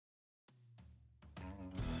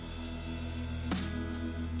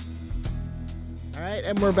All right,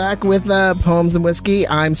 and we're back with Poems and Whiskey.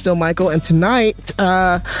 I'm still Michael, and tonight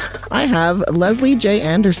I have Leslie J.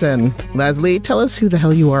 Anderson. Leslie, tell us who the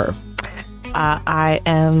hell you are. I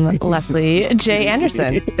am Leslie J.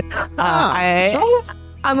 Anderson.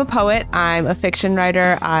 I'm a poet. I'm a fiction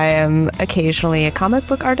writer. I am occasionally a comic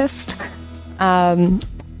book artist.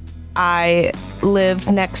 I live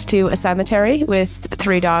next to a cemetery with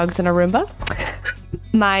 3 dogs and a Roomba.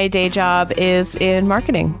 My day job is in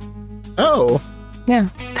marketing. Oh. Yeah.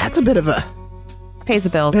 That's a bit of a... Pays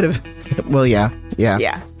the bills. Well, yeah.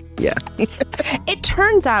 It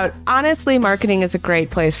turns out, honestly, marketing is a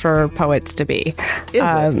great place for poets to be.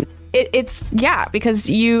 Is it? It's because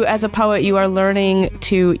you, as a poet, you are learning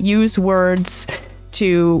to use words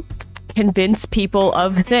to convince people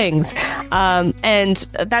of things. And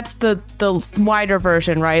that's the wider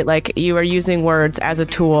version, right? Like, you are using words as a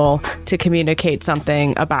tool to communicate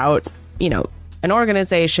something about, an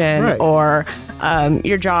organization, right, or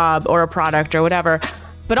your job or a product or whatever.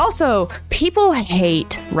 But also, people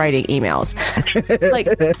hate writing emails. Like,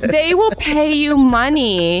 they will pay you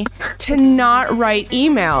money to not write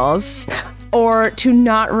emails or to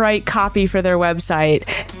not write copy for their website.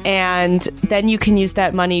 And then you can use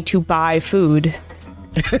that money to buy food.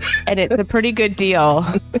 And it's a pretty good deal.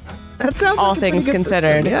 That sounds all things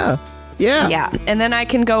considered. System. Yeah. And then I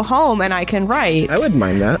can go home and I can write. I wouldn't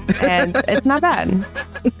mind that. And it's not bad.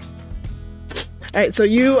 All right, so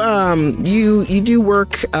you do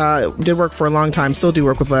work, did work for a long time, still do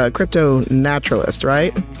work with a crypto naturalist,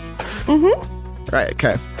 right? Mm-hmm. Right,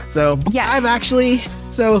 okay. So yeah,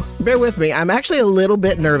 so bear with me, I'm actually a little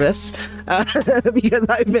bit nervous because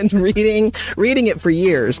I've been reading it for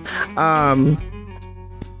years. And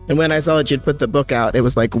when I saw that you'd put the book out, it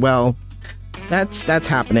was like, well, that's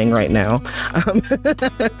happening right now.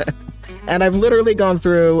 And I've literally gone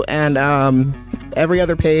through and every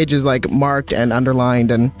other page is like marked and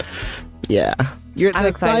underlined, and the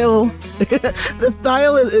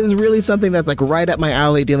style is really something that's like right up my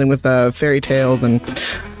alley, dealing with fairy tales, and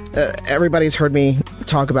everybody's heard me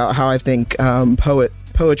talk about how I think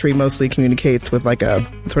poetry mostly communicates with like a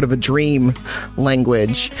sort of a dream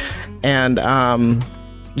language, and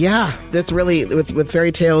this really with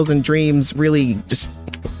fairy tales and dreams really just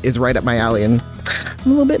is right up my alley, and I'm a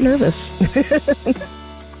little bit nervous.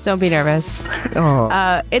 Don't be nervous.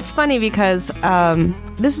 It's funny because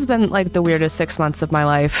this has been like the weirdest 6 months of my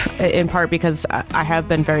life, in part because I have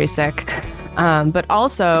been very sick. But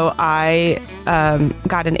also I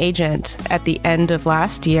got an agent at the end of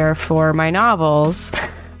last year for my novels.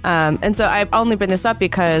 And so I've only bring this up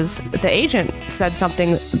because the agent said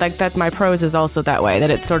something like that my prose is also that way, that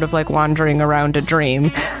it's sort of like wandering around a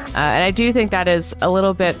dream. And I do think that is a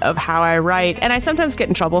little bit of how I write. And I sometimes get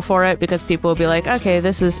in trouble for it because people will be like, okay,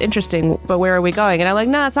 this is interesting, but where are we going? And I'm like,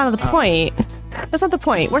 no, that's not the point. That's not the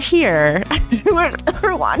point. We're here.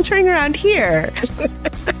 we're wandering around here.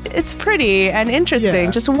 It's pretty and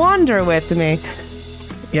interesting. Just wander with me.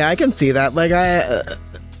 Yeah, I can see that. Like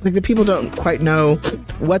the people don't quite know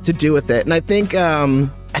what to do with it, and I think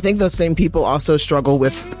those same people also struggle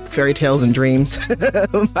with fairy tales and dreams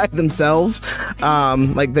by themselves.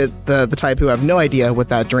 Like the type who have no idea what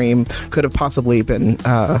that dream could have possibly been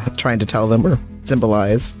trying to tell them or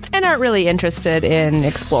symbolize, and aren't really interested in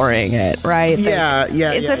exploring it. Right?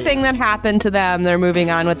 It's a thing that happened to them. They're moving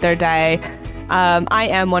on with their day. I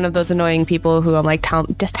am one of those annoying people who I'm like,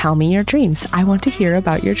 just tell me your dreams. I want to hear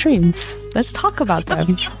about your dreams. Let's talk about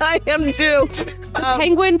them. I am too. A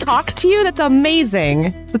penguin talked to you? That's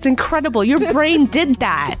amazing. That's incredible. Your brain did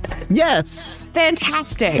that. Yes.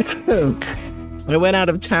 Fantastic. I went out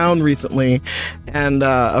of town recently, and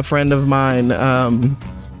a friend of mine, and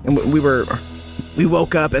we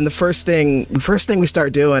woke up, and the first thing we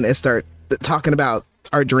start doing is start talking about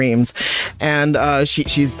our dreams, and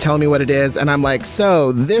she's telling me what it is, and I'm like,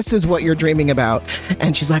 so this is what you're dreaming about?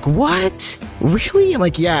 And she's like, what? Really? I'm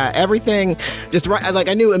like, yeah, everything just right. Like,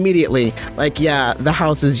 I knew immediately, like, yeah, the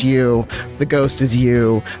house is you, the ghost is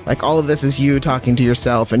you, like all of this is you talking to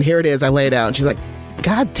yourself, and here it is. I lay it out, and she's like,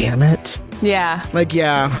 God damn it. Yeah. Like,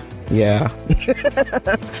 yeah.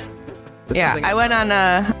 I went on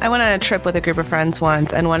a trip with a group of friends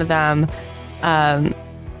once, and one of them,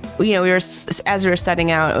 we were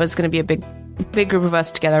setting out, it was going to be a big group of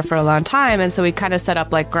us together for a long time, and so we kind of set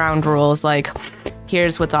up like ground rules, like,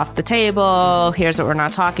 here's what's off the table, here's what we're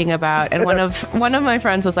not talking about. And one of my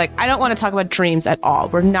friends was like, I don't want to talk about dreams at all.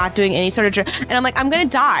 We're not doing any sort of dream. And I'm like, I'm going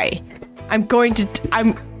to die.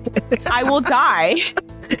 I will die.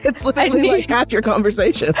 It's literally like half your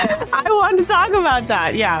conversation. I want to talk about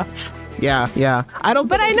that. Yeah. Yeah. I don't.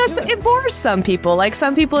 But I know it bores some people. Like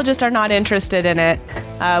some people just are not interested in it,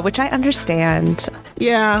 which I understand.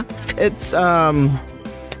 Yeah, it's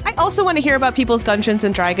I also want to hear about people's Dungeons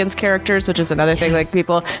and Dragons characters, which is another thing. Like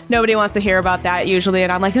nobody wants to hear about that usually,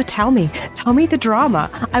 and I'm like, no, tell me the drama.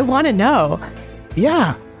 I want to know.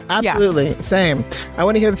 Yeah. Absolutely. Yeah. Same. I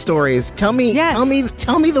want to hear the stories. Tell me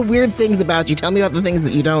the weird things about you. Tell me about the things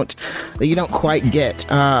that you don't quite get.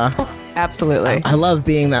 Absolutely. I love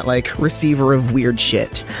being that like receiver of weird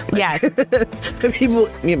shit. Yes. People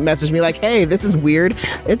message me like, "Hey, this is weird.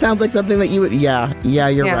 It sounds like something that you would." Yeah,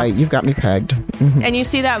 you're right. You've got me pegged. Mm-hmm. And you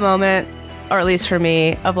see that moment, or at least for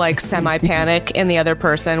me, of like semi-panic in the other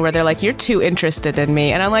person where they're like, "You're too interested in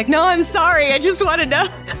me," and I'm like, "No, I'm sorry. I just want to know."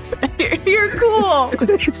 You're cool.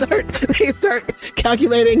 They start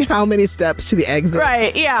calculating how many steps to the exit.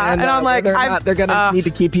 Right, yeah. And I'm like, they're going to need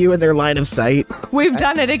to keep you in their line of sight. We've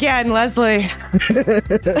done it again, Leslie.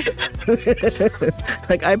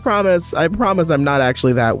 Like, I promise I'm not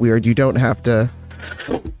actually that weird. You don't have to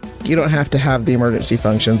have the emergency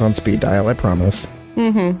functions on speed dial, I promise.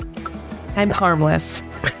 Mm-hmm. I'm harmless.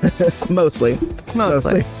 Mostly.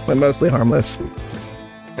 But mostly harmless.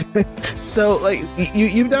 So, like,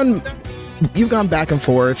 you've gone back and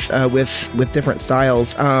forth with different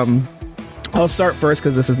styles. I'll start first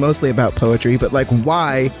because this is mostly about poetry. But like,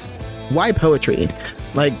 why poetry?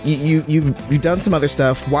 Like, you've done some other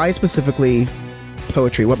stuff. Why specifically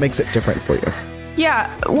poetry? What makes it different for you? Yeah,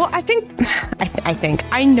 well,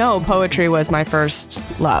 I know poetry was my first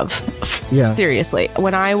love. Yeah. Seriously,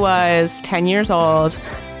 when I was 10 years old,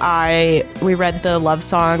 we read the love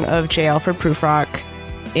song of J. Alfred Prufrock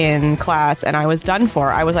in class, and I was done for.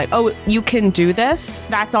 I was like, oh, you can do this?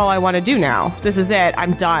 That's all I want to do now. This is it.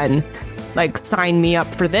 I'm done. Like, sign me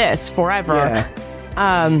up for this forever.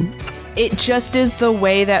 Yeah. It just is the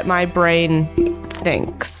way that my brain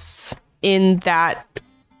thinks in that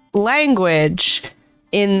language,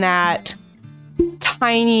 in that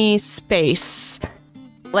tiny space,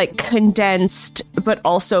 like condensed, but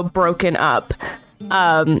also broken up.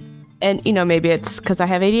 And, you know, maybe it's because I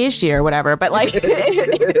have ADHD or whatever, but like, it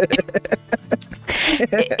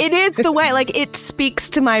is the way, like, it speaks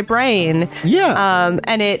to my brain. Yeah.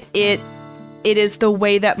 And it is the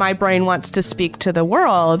way that my brain wants to speak to the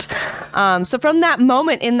world. So from that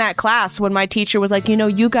moment in that class, when my teacher was like, you know,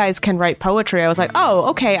 you guys can write poetry, I was like, oh,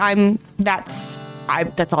 okay, that's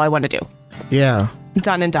all I want to do. Yeah.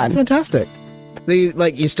 Done and done. That's fantastic. So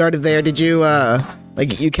you started there. Did you,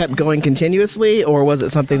 like, you kept going continuously, or was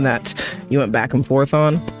it something that you went back and forth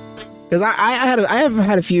on? Because I have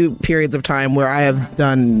had a few periods of time where I have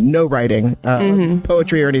done no writing,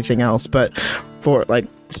 poetry or anything else, but for like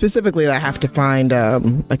specifically, I have to find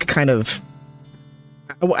like a kind of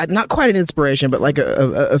not quite an inspiration, but like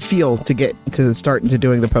a feel to get to start into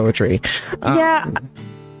doing the poetry. Yeah.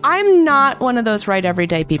 I'm not one of those write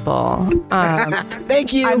everyday people.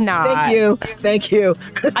 Thank you. I'm not. Thank you.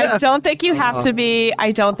 I don't think you have to be.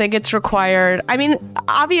 I don't think it's required. I mean,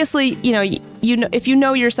 obviously, you know, if you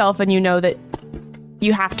know yourself and you know that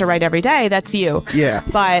you have to write every day, that's you. Yeah.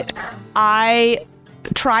 But I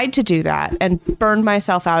tried to do that and burned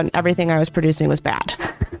myself out, and everything I was producing was bad.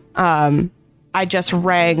 I just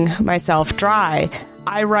wrang myself dry.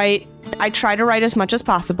 I try to write as much as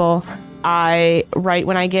possible. I write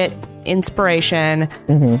when I get inspiration.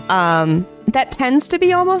 That tends to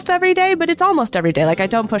be almost every day, but it's almost every day. Like, I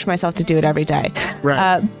don't push myself to do it every day.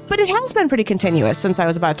 Right. But it has been pretty continuous since I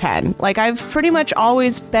was about 10. Like, I've pretty much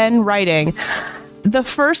always been writing. My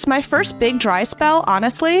first big dry spell,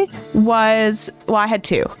 honestly, was, well, I had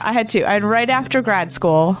two. I'd write after grad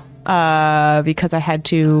school because I had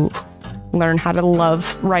to learn how to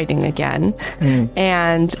love writing again.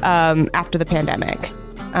 And after the pandemic.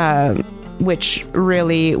 Which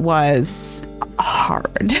really was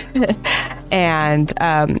hard. And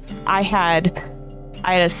I had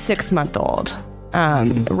a 6-month-old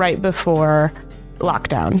right before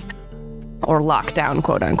lockdown, or lockdown,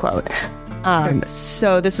 quote unquote.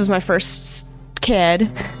 So this was my first kid,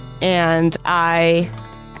 and I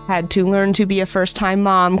had to learn to be a first-time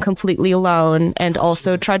mom completely alone, and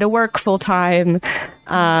also try to work full-time.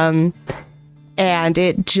 And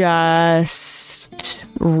it just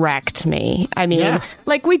wrecked me. I mean,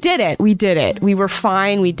 like, we did it. We were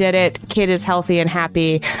fine. We did it. Kid is healthy and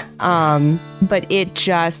happy. But it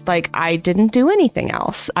just, like, I didn't do anything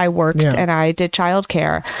else. I worked and I did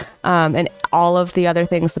childcare. And all of the other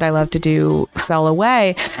things that I love to do fell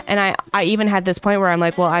away. And I even had this point where I'm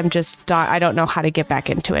like, well, I'm just done. I don't know how to get back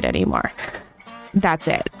into it anymore. That's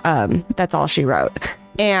it. That's all she wrote.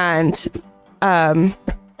 And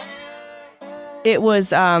it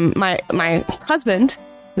was my husband,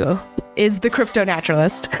 who is the crypto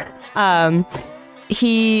naturalist.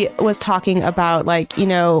 He was talking about like, you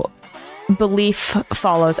know, belief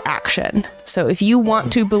follows action. So if you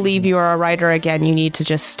want to believe you are a writer again, you need to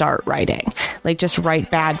just start writing. Like just write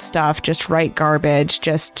bad stuff, just write garbage,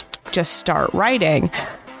 just start writing.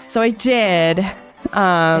 So I did.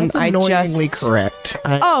 That's annoyingly correct.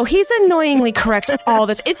 He's annoyingly correct all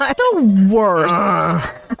this. It's the worst.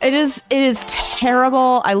 It is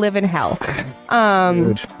terrible. I live in hell.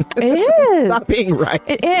 Dude. It is Not being right.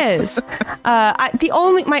 It is.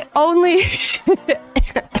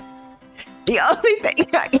 The only thing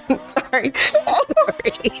I can, sorry.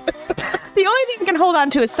 The only thing I can hold on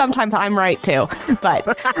to is sometimes I'm right too, but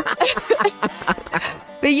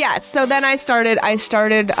but yeah. So then I started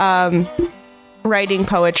writing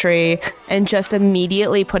poetry and just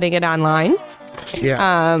immediately putting it online.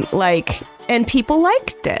 Yeah. And people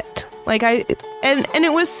liked it. And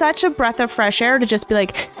it was such a breath of fresh air to just be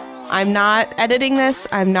like, I'm not editing this.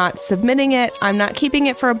 I'm not submitting it. I'm not keeping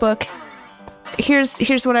it for a book.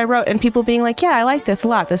 Here's what I wrote, and people being like, yeah, I like this a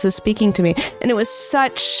lot. This is speaking to me. And it was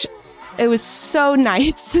so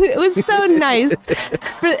nice. It was so nice.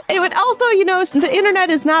 But it would also, you know, the internet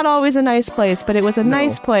is not always a nice place, but it was a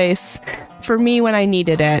nice place for me when I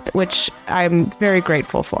needed it, which I'm very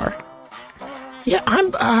grateful for. Yeah,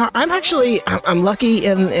 I'm actually lucky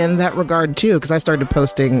in that regard too, because I started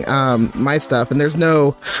posting my stuff, and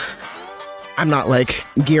I'm not like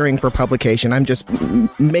gearing for publication. I'm just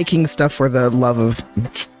making stuff for the love of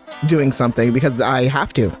doing something, because I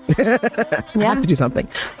have to. I have to do something.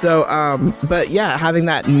 So, but yeah, having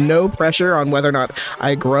that no pressure on whether or not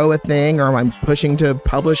I grow a thing, or I'm pushing to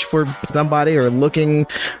publish for somebody, or looking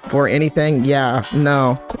for anything. Yeah,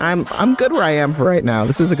 no, I'm good where I am for right now.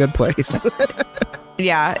 This is a good place.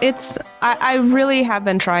 Yeah, I really have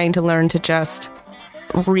been trying to learn to just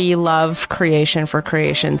re-love creation for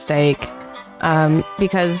creation's sake.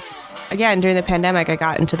 Because again, during the pandemic, I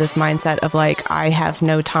got into this mindset of like, I have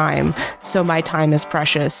no time, so my time is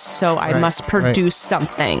precious, so I must produce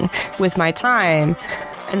something with my time,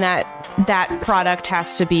 and that product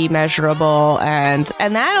has to be measurable, and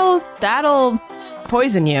that'll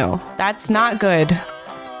poison you. That's not good.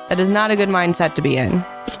 That is not a good mindset to be in.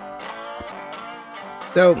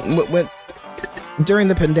 So when during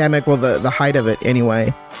the pandemic, well, the height of it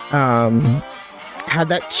anyway, had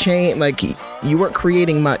that change? Like, you weren't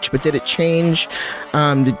creating much, but did it change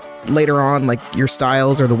later on, like your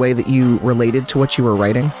styles or the way that you related to what you were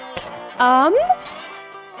writing? I've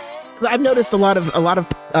noticed a lot of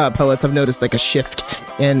poets have noticed like a shift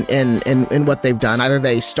in what they've done. Either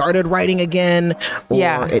they started writing again,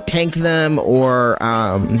 or it tanked them, or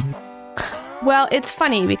Well, it's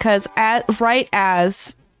funny because right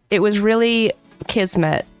as it was really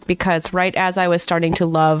kismet, because right as I was starting to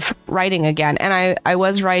love writing again, and I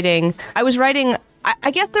was writing,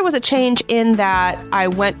 I guess there was a change in that I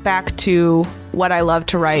went back to what I love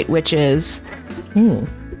to write, which is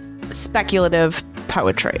speculative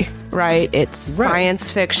poetry, right? It's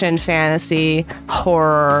science fiction, fantasy,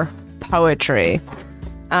 horror, poetry.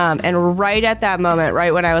 And right at that moment,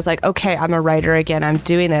 right when I was like, okay, I'm a writer again, I'm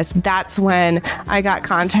doing this, that's when I got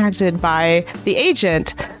contacted by the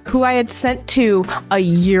agent who I had sent to a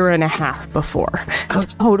year and a half before. I'd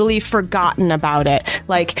totally forgotten about it.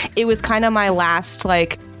 Like, it was kind of my last,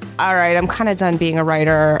 like, all right, I'm kind of done being a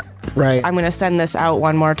writer. Right. I'm going to send this out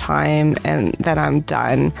one more time, and then I'm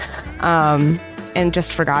done. And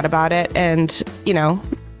just forgot about it. And, you know,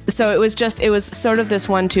 so it was sort of this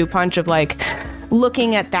 1-2 punch of like,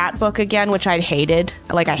 looking at that book again, which I'd hated.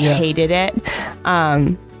 Like, I hated it.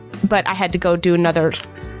 But I had to go do another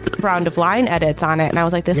round of line edits on it. And I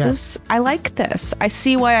was like, I like this. I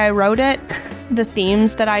see why I wrote it. The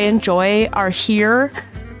themes that I enjoy are here.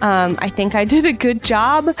 I think I did a good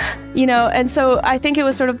job, you know? And so I think it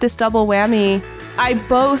was sort of this double whammy. I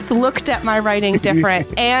both looked at my writing different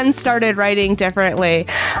and started writing differently.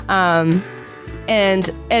 And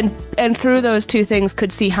through those two things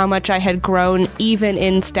could see how much I had grown even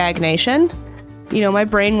in stagnation. You know, my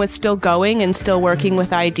brain was still going and still working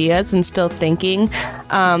with ideas and still thinking.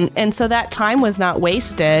 And so that time was not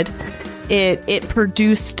wasted. It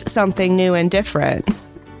produced something new and different.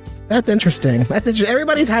 That's interesting.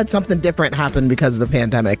 Everybody's had something different happen because of the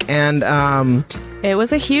pandemic. And it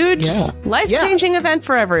was a huge life-changing event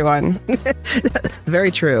for everyone.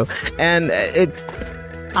 Very true. And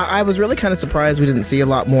I was really kind of surprised we didn't see a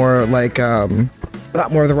lot more like a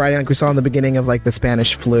lot more of the writing like we saw in the beginning of like the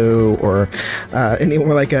Spanish flu, or any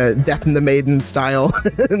more like a Death and the Maiden style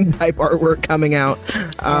type artwork coming out.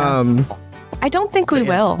 I don't think we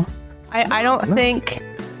will. I don't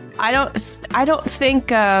think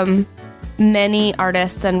many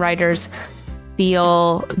artists and writers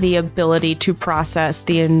feel the ability to process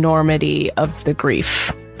the enormity of the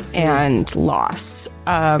grief and loss.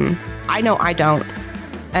 I know I don't.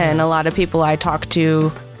 And a lot of people I talk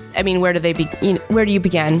to, I mean, where do you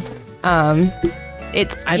begin?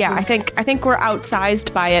 I think we're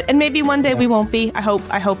outsized by it, and maybe one day we won't be. I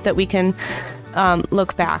hope that we can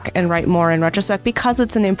look back and write more in retrospect, because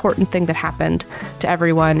it's an important thing that happened to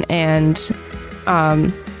everyone, and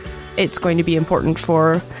it's going to be important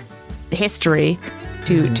for history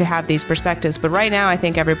to have these perspectives. But right now, I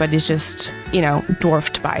think everybody's just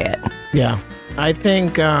dwarfed by it. Yeah. I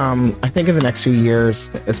think in the next few years,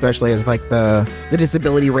 especially as like the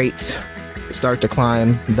disability rates start to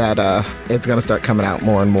climb, that it's going to start coming out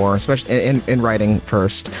more and more, especially in writing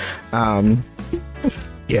first.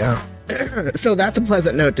 Yeah. So that's a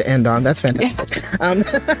pleasant note to end on. That's fantastic.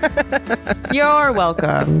 You're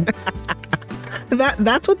welcome.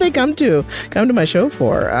 That's what they come to my show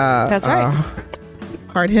for. That's right.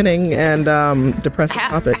 Hard hitting and depressing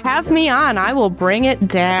topic. Have me on. I will bring it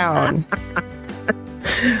down.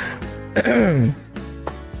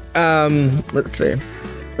 Let's see.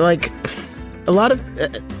 Like a lot of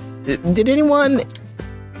did anyone,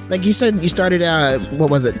 like you said, you started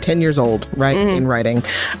 10 years old, right? In writing.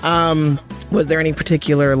 Was there any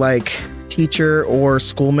particular like teacher or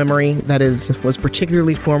school memory that was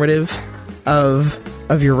particularly formative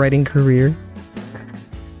of your writing career?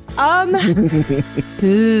 So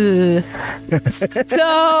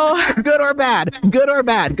good or bad.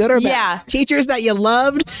 Yeah. Teachers that you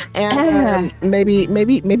loved and maybe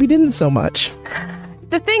didn't so much.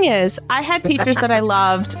 The thing is, I had teachers that I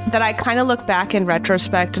loved that I kind of look back in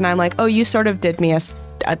retrospect and I'm like, oh, you sort of did me a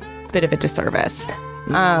bit of a disservice.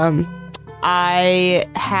 I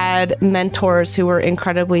had mentors who were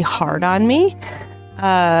incredibly hard on me,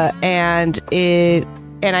 and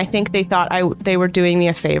I think they thought they were doing me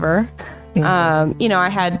a favor. I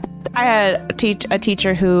had a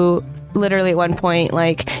teacher who literally at one point,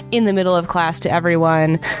 like in the middle of class to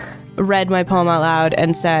everyone, read my poem out loud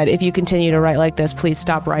and said, if you continue to write like this, please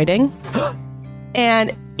stop writing.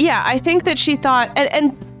 And yeah, I think that she thought,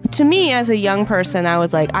 and to me as a young person, I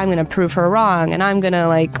was like, I'm going to prove her wrong and I'm going to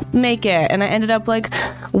like make it. And I ended up like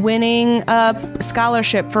winning a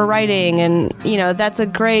scholarship for writing. And, that's a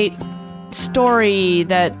great story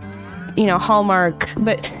that, Hallmark,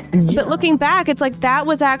 but looking back, it's like, that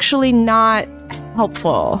was actually not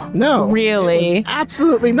helpful. No, really.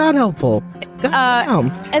 Absolutely not helpful.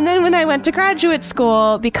 And then when I went to graduate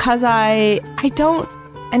school, because I don't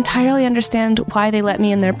entirely understand why they let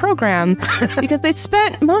me in their program, because they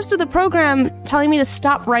spent most of the program telling me to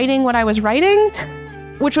stop writing what I was writing,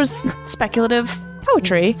 which was speculative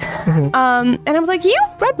poetry. And I was like, you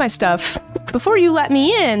read my stuff before you let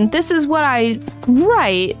me in. This is what I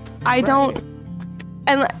write. I don't.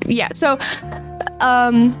 And yeah, so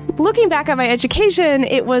looking back at my education,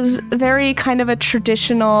 it was very kind of a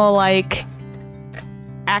traditional, like,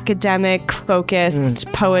 academic focused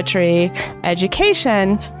poetry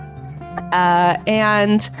education.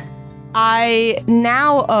 And I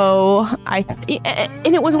now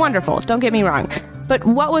and it was wonderful, don't get me wrong. But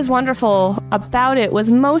what was wonderful about it was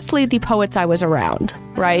mostly the poets I was around,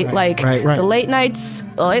 right? The late nights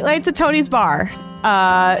at Tony's bar,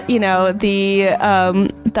 the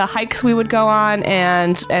hikes we would go on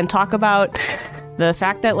and talk about the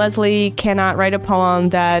fact that Leslie cannot write a poem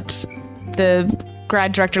that the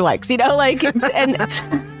grad director likes,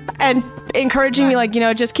 and encouraging me, like,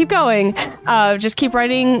 just keep going, just keep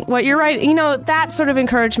writing what you're writing. That sort of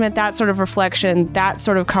encouragement, that sort of reflection, that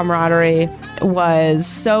sort of camaraderie was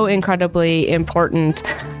so incredibly important.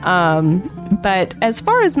 But as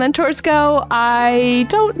far as mentors go, I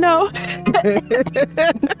don't know.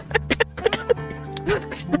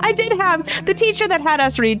 I did have the teacher that had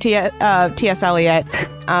us read T.S. Eliot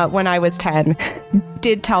when I was 10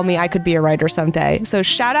 did tell me I could be a writer someday. So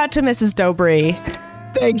shout out to Mrs. Dobry.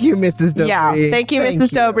 Thank you, Mrs. Dobry. Yeah, thank you, Mrs.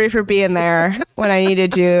 Dobry, for being there when I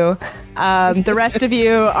needed you. The rest of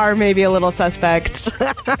you are maybe a little suspect.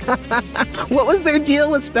 What was their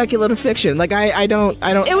deal with speculative fiction? Like, I don't.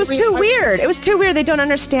 It was too weird. It was too weird. They don't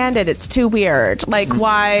understand it. It's too weird. Like,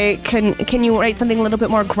 why can you write something a little bit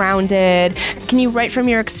more grounded? Can you write from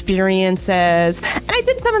your experiences? And I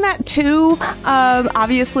did some of that too.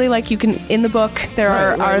 Obviously, like, you can, in the book, there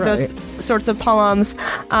are those sorts of poems.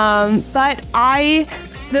 But I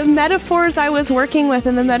the metaphors I was working with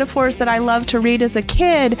and the metaphors that I loved to read as a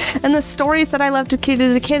kid and the stories that I loved to read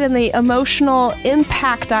as a kid and the emotional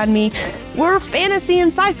impact on me were fantasy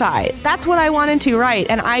and sci-fi. That's what I wanted to write,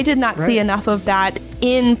 and I did not see enough of that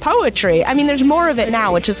in poetry. I mean, there's more of it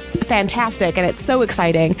now, which is fantastic, and it's so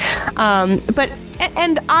exciting.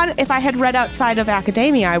 If I had read outside of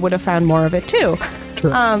academia, I would have found more of it too.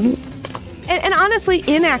 True. And honestly,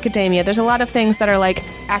 in academia, there's a lot of things that are like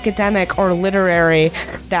academic or literary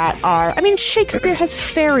that are, I mean, Shakespeare has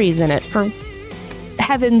fairies in it, for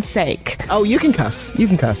heaven's sake. Oh, you can cuss. You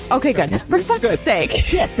can cuss. Okay, good. For fuck's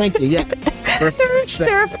sake. Yeah, thank you. Yeah.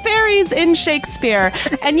 There are fairies in Shakespeare,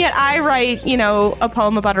 and yet I write, a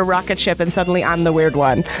poem about a rocket ship, and suddenly I'm the weird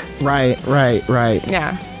one. Right.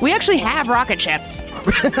 Yeah. We actually have rocket ships.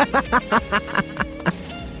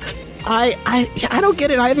 I don't get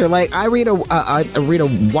it either. Like, I read a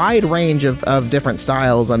wide range of different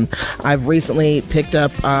styles, and I've recently picked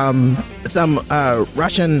up some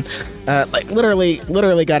Russian, like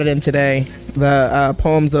literally got it in today. The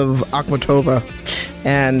poems of Akhmatova,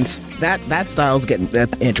 and that style's getting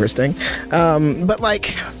interesting. But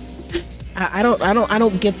like, I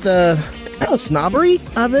don't get the snobbery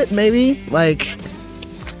of it. Maybe like.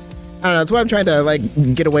 I don't know. That's what I'm trying to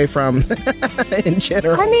like get away from in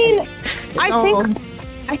general. I mean,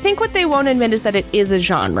 I think what they won't admit is that it is a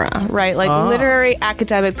genre, right? Like literary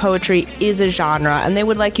academic poetry is a genre, and they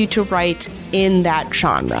would like you to write in that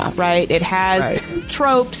genre, right? It has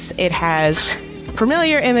tropes. It has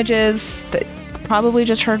familiar images that probably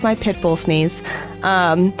just heard my pit bull sneeze.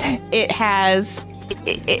 It has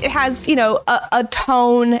a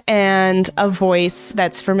tone and a voice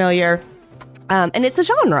that's familiar. And it's a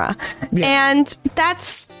genre. Yeah. And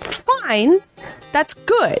that's fine. That's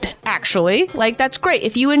good, actually. Like, that's great.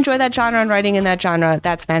 If you enjoy that genre and writing in that genre,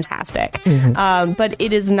 that's fantastic. Mm-hmm. But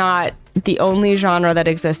it is not the only genre that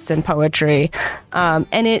exists in poetry. And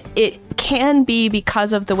it can be,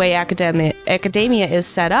 because of the way academia is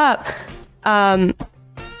set up,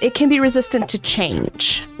 it can be resistant to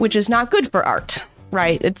change, which is not good for art.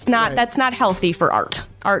 Right? It's not. That's not healthy for art.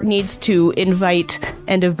 Art needs to invite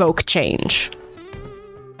and evoke change.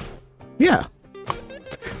 Yeah.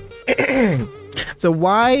 So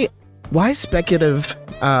why speculative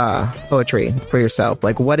poetry for yourself?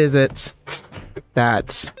 Like, what is it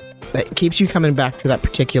that keeps you coming back to that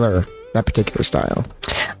particular style?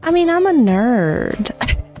 I mean, I'm a nerd.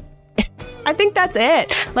 I think that's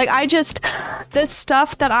it. Like, the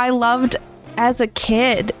stuff that I loved as a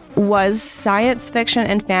kid was science fiction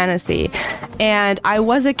and fantasy. And I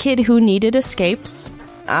was a kid who needed escapes.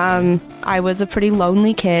 I was a pretty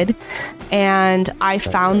lonely kid, and I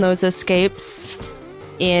found those escapes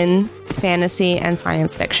in fantasy and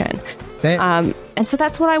science fiction. And so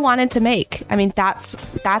that's what I wanted to make. I mean, that's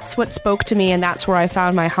what spoke to me, and that's where I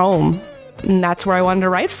found my home. And that's where I wanted to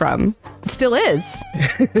write from. It still is.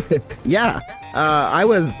 Yeah. I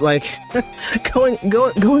was like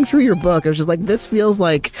going through your book. I was just like, this feels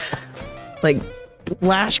like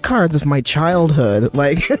flashcards of my childhood.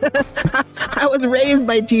 Like, I was raised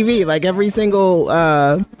by TV. Like, every single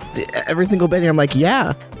bit. I'm like,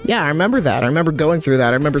 yeah, I remember that. I remember going through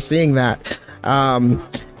that. I remember seeing that.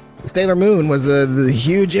 Sailor Moon was the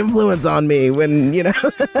huge influence on me when,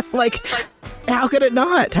 like, how could it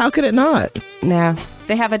not? Yeah.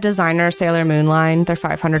 They have a designer Sailor Moon line. They're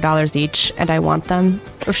 $500 each, and I want them.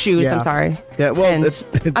 Or shoes, I'm sorry. Yeah, well,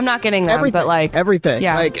 I'm not getting them, but like... Everything.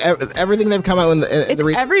 Yeah. Like, everything they've come out with... It's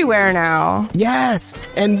everywhere now. Yes.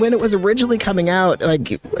 And when it was originally coming out,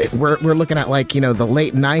 like, we're looking at, like, the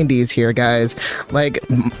late 90s here, guys. Like,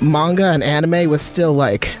 manga and anime was still,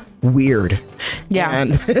 like... weird. Yeah.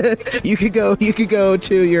 And you could go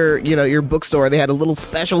to your bookstore. They had a little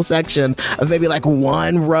special section of maybe like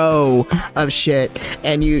one row of shit,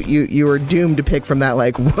 and you were doomed to pick from that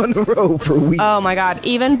like one row per week. Oh my god.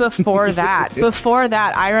 Even before that,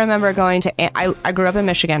 I remember going to I grew up in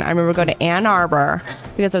Michigan. I remember going to Ann Arbor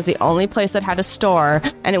because it was the only place that had a store,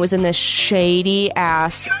 and it was in this shady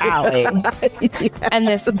ass alley. Yes. And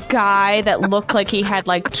this guy that looked like he had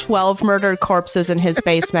like 12 murdered corpses in his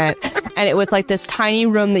basement. And it was like this tiny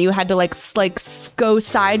room that you had to like go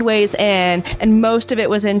sideways in, and most of it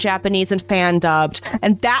was in Japanese and fan dubbed,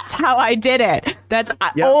 and that's how I did it. That's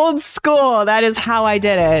old school. That is how I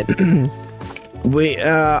did it.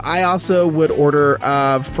 I also would order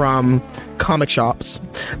from comic shops.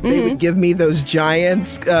 They would give me those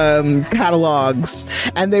giant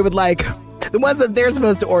catalogs, and they would like the ones that they're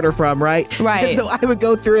supposed to order from, right? Right. And so I would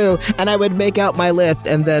go through and I would make out my list,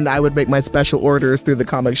 and then I would make my special orders through the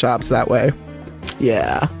comic shops that way.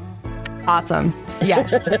 Yeah. Awesome.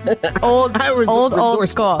 Yes. Old resourceful.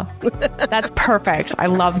 school. That's perfect. I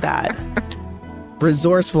love that.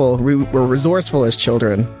 Resourceful. We're resourceful as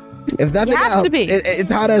children. If nothing have else, to be. It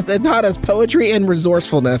taught us poetry and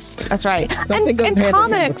resourcefulness. That's right. Something goes hand in hand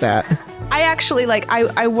with comics. that. I actually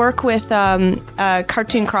I work with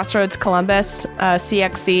Cartoon Crossroads Columbus,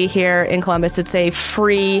 CXC here in Columbus. It's a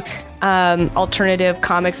free alternative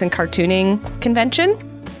comics and cartooning convention.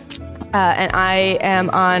 And I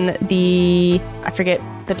am on I forget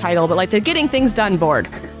the title, but like the Getting Things Done board.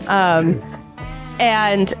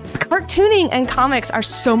 And cartooning and comics are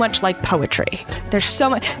so much like poetry. There's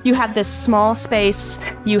so much. You have this small space.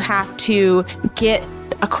 You have to get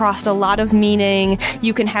across a lot of meaning.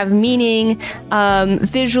 You can have meaning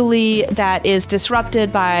visually that is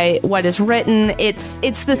disrupted by what is written. It's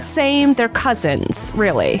the same. They're cousins,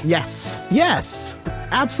 really. Yes,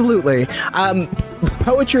 absolutely.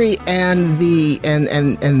 Poetry and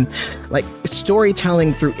and like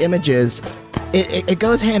storytelling through images. It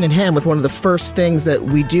goes hand in hand with one of the first things that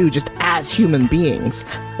we do just as human beings.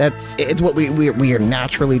 It's what we are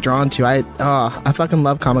naturally drawn to. I fucking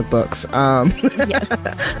love comic books. Yes.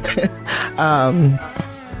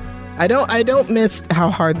 I don't miss how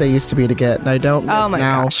hard they used to be to get, and I don't miss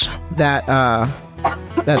now gosh. that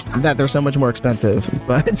that they're so much more expensive.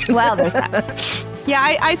 But Well, there's that. Yeah,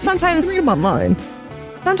 I sometimes read them online.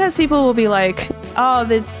 Sometimes people will be like, oh,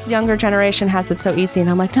 this younger generation has it so easy. And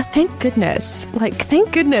I'm like, no, thank goodness. Like,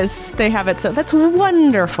 thank goodness they have it so. That's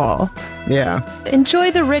wonderful. Yeah.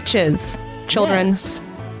 Enjoy the riches, children. Yes.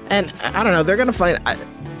 And I don't know, they're going to find,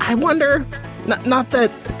 I wonder, not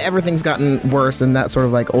that everything's gotten worse in that sort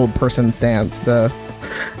of like old person stance.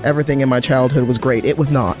 Everything in my childhood was great. It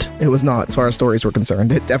was not. As far as stories were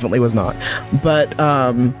concerned. It definitely was not. But,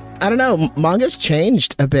 I don't know. Manga's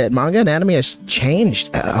changed a bit. Manga and anime has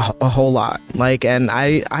changed a whole lot. Like, and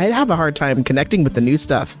I have a hard time connecting with the new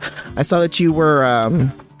stuff. I saw that you were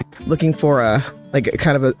looking for a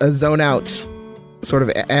zone out sort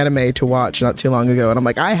of anime to watch not too long ago, and I'm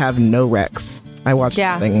like, I have no recs. I watched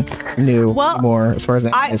nothing new more as far as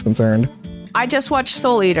anime is concerned. I just watched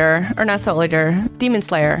Demon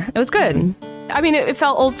Slayer. It was good. I mean, it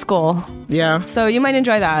felt old school. Yeah. So you might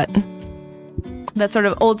enjoy that. That sort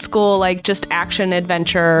of old school, like just action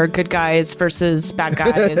adventure, good guys versus bad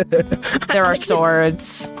guys. There are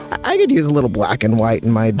swords. I could use a little black and white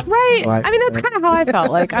in my right. life. I mean, that's kind of how I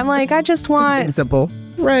felt. Like I'm like, I just want simple.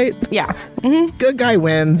 Right. Yeah. Mm-hmm. Good guy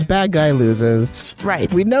wins, bad guy loses.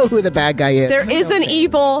 Right. We know who the bad guy is. There is an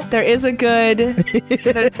evil. There is a good.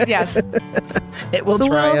 Yes. It will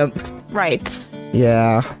triumph. Right.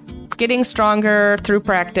 Yeah. Getting stronger through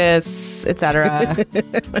practice, etc.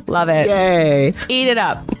 Love it. Yay. Eat it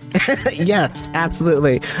up. Yes,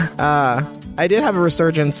 absolutely. I did have a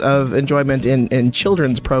resurgence of enjoyment in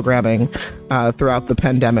children's programming throughout the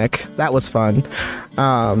pandemic. That was fun.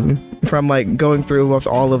 From like going through with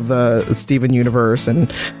all of the Steven Universe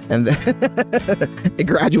and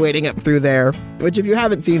graduating up through there. Which, if you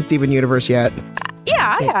haven't seen Steven Universe yet,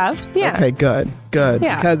 yeah, I have. Yeah. Okay, good.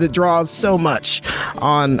 Yeah. Because it draws so much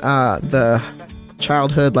on the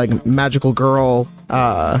childhood, like magical girl,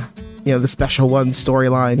 the special one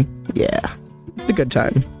storyline. Yeah, it's a good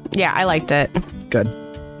time. Yeah, I liked it. Good.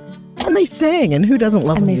 And they sing, and who doesn't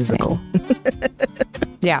love a musical?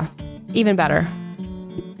 Yeah, even better.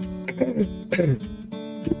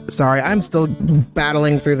 Sorry, I'm still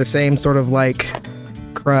battling through the same sort of like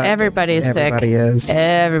crud. Everybody's sick.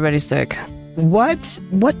 Everybody's sick. What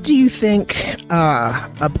do you think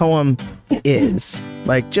a poem is?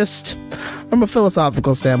 Like, just from a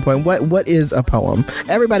philosophical standpoint, what is a poem?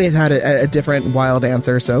 Everybody has had a different wild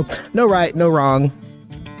answer, so no right, no wrong.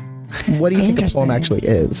 What do you think a poem actually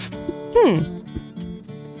is?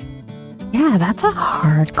 Yeah, that's a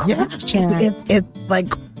hard question. Yeah, it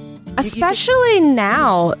like, especially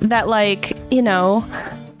now that, like,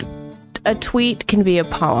 a tweet can be a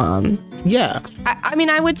poem. Yeah. I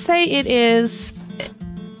mean, I would say it is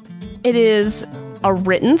a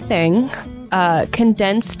written thing,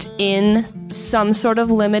 condensed in some sort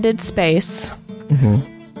of limited space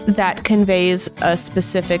that conveys a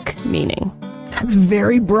specific meaning. That's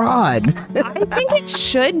very broad. I think it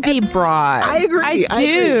should be broad. I agree. I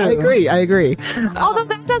do. I agree. Although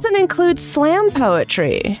that doesn't include slam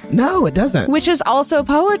poetry. No, it doesn't. Which is also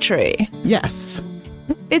poetry. Yes.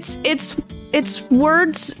 It's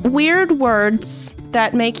words, weird words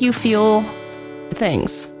that make you feel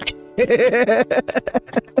things. Condensed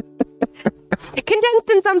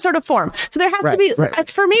in some sort of form. So there has to be,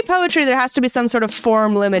 for me, poetry, there has to be some sort of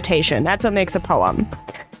form limitation. That's what makes a poem.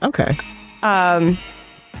 Okay.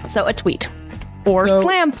 So a tweet. or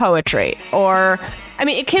slam poetry, or I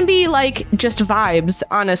mean, it can be like just vibes,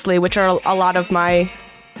 honestly, which are a lot of my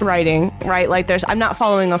writing, right? Like I'm not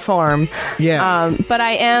following a form. Yeah. But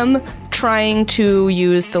I am trying to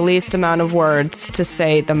use the least amount of words to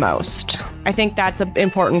say the most. I think that's an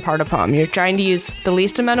important part of poem. You're trying to use the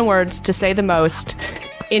least amount of words to say the most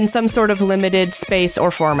in some sort of limited space or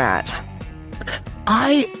format.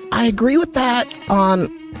 I agree with that.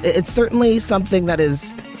 It's certainly something that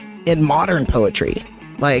is in modern poetry,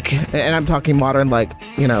 like, and I'm talking modern, like,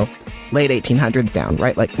 you know, late 1800s down,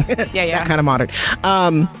 right? Like, yeah, that kind of modern.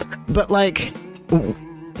 But like,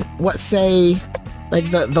 what say,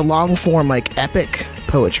 like the long form, like epic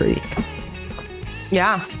poetry?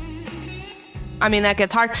 Yeah. I mean, that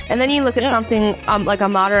gets hard. And then you look at something like a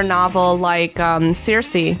modern novel like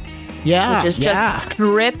Circe. Yeah, which is just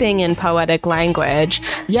dripping in poetic language.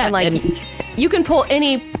 Yeah, and like you can pull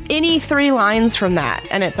any 3 lines from that,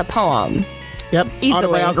 and it's a poem. Yep, easily.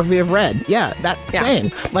 Autobiography of Red. Yeah,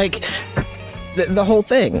 same. Like the whole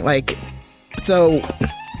thing. Like, so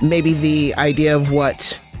maybe the idea of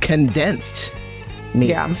what condensed means.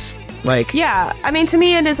 Yeah. Like, yeah. I mean, to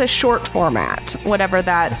me, it is a short format, whatever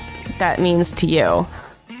that means to you.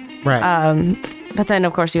 Right. But then,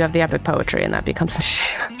 of course, you have the epic poetry, and that becomes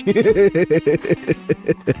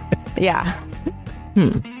yeah.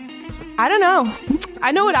 I don't know.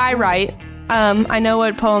 I know what I write. I know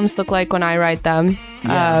what poems look like when I write them.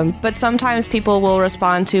 Yeah. But sometimes people will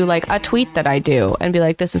respond to like a tweet that I do and be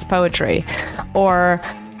like, this is poetry. Or,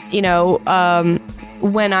 you know,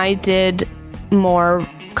 when I did more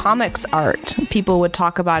comics art, people would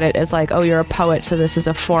talk about it as like, oh, you're a poet, so this is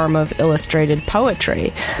a form of illustrated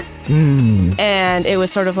poetry. And it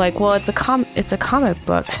was sort of like, well, it's a comic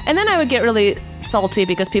book. And then I would get really salty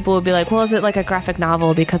because people would be like, well, is it like a graphic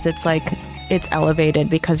novel because it's like it's elevated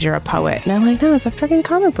because you're a poet? And I'm like, no, it's a freaking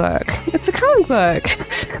comic book. It's a comic book.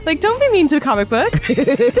 Like, don't be mean to comic books.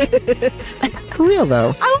 For real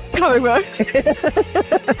though. I love comic books.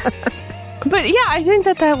 But yeah, I think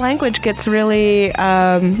that language gets really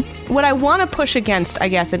what I want to push against, I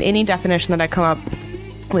guess, in any definition that I come up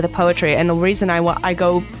with a poetry, and the reason I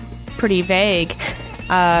go pretty vague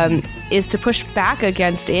is to push back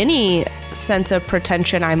against any sense of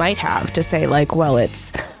pretension I might have to say like, well,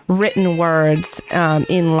 it's written words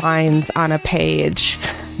in lines on a page,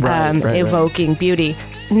 evoking beauty.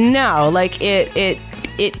 No, like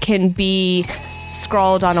it can be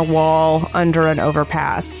scrawled on a wall under an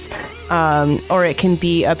overpass. Or it can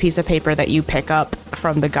be a piece of paper that you pick up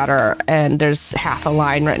from the gutter and there's half a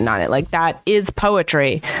line written on it. Like, that is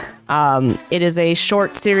poetry. It is a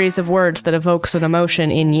short series of words that evokes an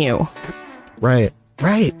emotion in you. Right.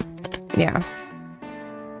 Yeah.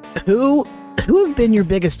 Who have been your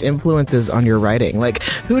biggest influences on your writing? Like,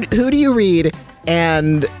 who do you read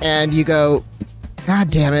and you go,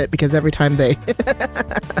 God damn it, because every time they...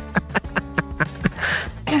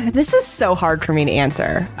 This is so hard for me to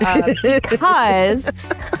answer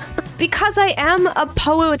because I am a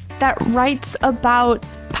poet that writes about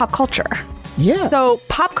pop culture. Yeah. So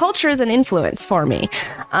pop culture is an influence for me.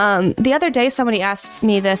 The other day, somebody asked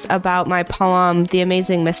me this about my poem, "The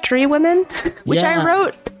Amazing Mystery Women," which I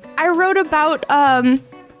wrote about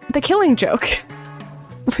The Killing Joke,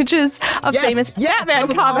 which is a famous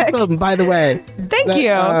Batman comic. Awesome, by the way. Thank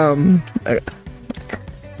you. I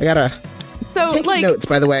gotta. So, taking like, notes,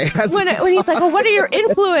 by the way. when he's like, well, what are your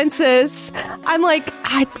influences? I'm like,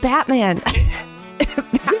 Batman.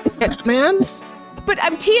 Batman? But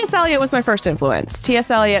T.S. Eliot was my first influence.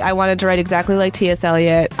 T.S. Eliot, I wanted to write exactly like T.S.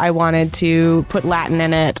 Eliot. I wanted to put Latin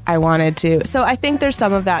in it. So I think there's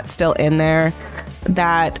some of that still in there.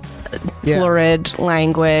 That florid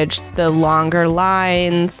language, the longer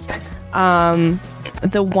lines,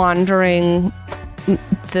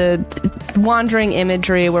 the wandering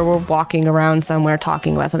imagery where we're walking around somewhere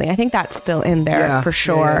talking about something. I think that's still in there for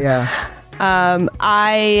sure.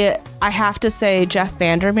 I have to say Jeff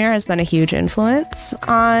Vandermeer has been a huge influence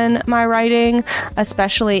on my writing,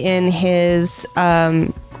 especially in his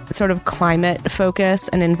sort of climate focus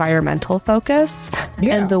and environmental focus,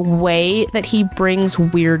 and the way that he brings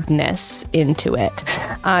weirdness into it.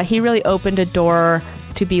 He really opened a door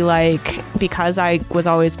to be like, because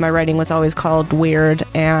my writing was always called weird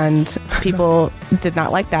and people did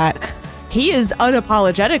not like that. He is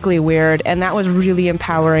unapologetically weird, and that was really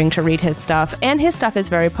empowering to read his stuff. And his stuff is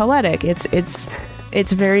very poetic. It's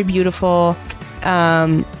very beautiful.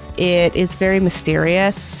 It is very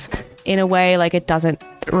mysterious in a way, like it doesn't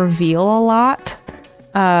reveal a lot.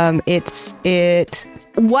 It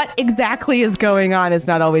what exactly is going on is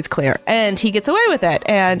not always clear, and he gets away with it,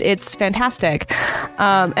 and it's fantastic.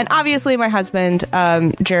 And obviously, my husband,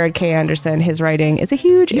 Jared K. Anderson, his writing is a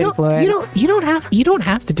huge influence. You don't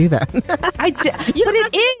have to do that. But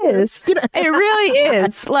it is. It really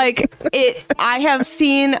is. Like it. I have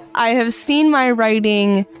seen my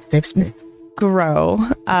writing grow.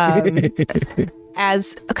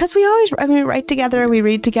 Because we write together, we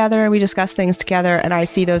read together, we discuss things together, and I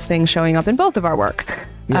see those things showing up in both of our work,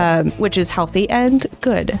 which is healthy and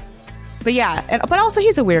good. But yeah, but also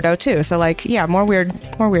he's a weirdo too. So like, yeah, more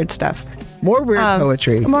weird stuff. More weird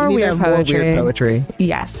poetry. More weird poetry.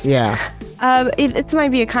 Yes. Yeah. It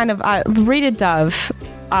might be a kind of Rita Dove.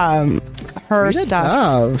 Her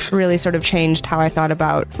stuff really sort of changed how I thought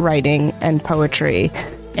about writing and poetry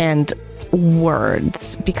and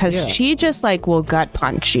words, because she just like will gut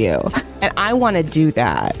punch you, and I want to do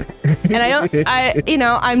that. And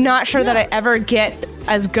I'm not sure that I ever get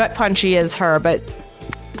as gut punchy as her, but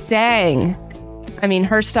dang, I mean,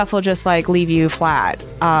 her stuff will just like leave you flat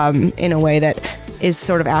in a way that is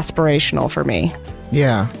sort of aspirational for me.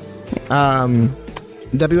 Yeah.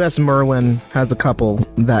 W.S. Merwin has a couple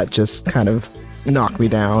that just kind of knock me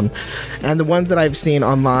down, and the ones that I've seen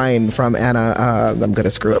online from Anna, I'm gonna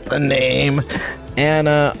screw up the name,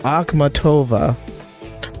 Anna Akhmatova,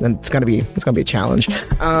 and it's gonna be a challenge.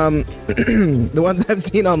 The ones that I've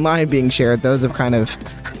seen online being shared, those have kind of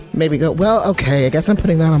maybe go, well, okay, I guess I'm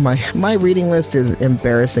putting that on my reading list is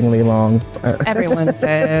embarrassingly long. Everyone's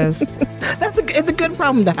is. It's a good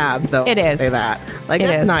problem to have, though. It is. Say that. Like,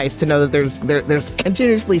 it's nice to know that there's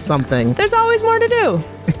continuously something. There's always more to do.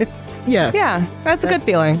 Yes. Yeah, that's a good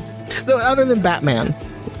feeling. So other than Batman,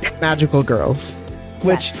 Magical Girls,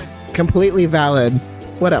 which completely valid.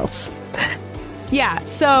 What else? Yeah.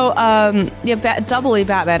 So doubly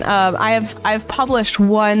Batman. I've published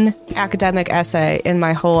one academic essay in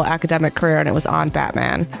my whole academic career, and it was on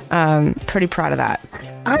Batman. Pretty proud of that.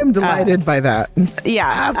 I'm delighted by that. Yeah,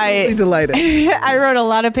 absolutely delighted. I wrote a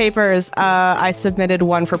lot of papers. I submitted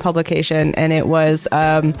one for publication, and it was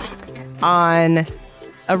on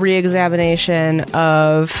a re-examination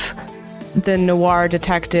of the noir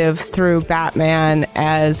detective through Batman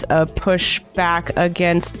as a pushback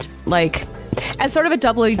against, like, as sort of a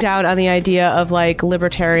doubling down on the idea of like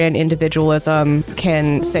libertarian individualism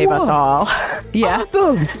can save us all. Yeah.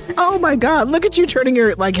 Awesome. Oh my God. Look at you turning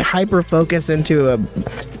your like hyper focus into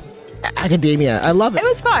academia. I love it. It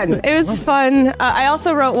was fun. I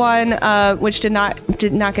also wrote one which did not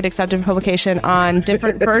get accepted for publication on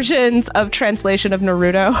different versions of translation of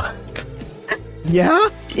Naruto. Yeah?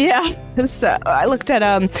 Yeah. So I looked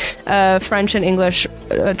at French and English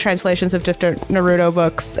translations of different Naruto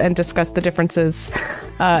books and discussed the differences.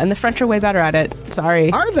 And the French are way better at it.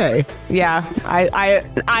 Sorry. Are they? Yeah.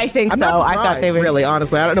 I think so. I thought they would. Really,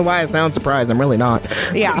 honestly. I don't know why I sound surprised. I'm really not.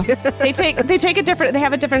 Yeah. They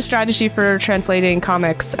have a different strategy for translating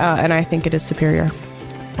comics, and I think it is superior.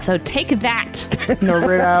 So take that,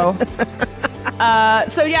 Naruto.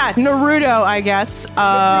 So yeah, Naruto, I guess,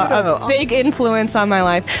 a big influence on my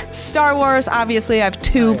life. Star Wars, obviously, I have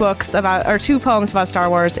two poems about Star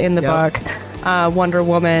Wars in the book. Wonder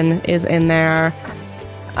Woman is in there.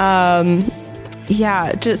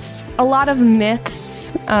 Yeah, just a lot of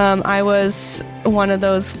myths. I was one of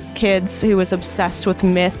those kids who was obsessed with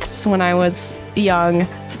myths when I was young.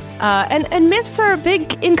 And myths are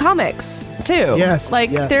big in comics too. Yes.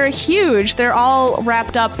 They're huge. They're all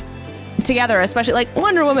wrapped up together, especially like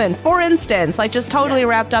Wonder Woman, for instance, like just totally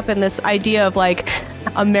wrapped up in this idea of like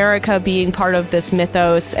America being part of this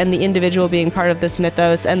mythos and the individual being part of this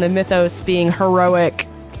mythos and the mythos being heroic.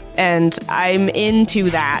 And I'm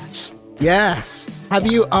into that. Yes. Have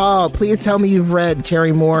you, please tell me you've read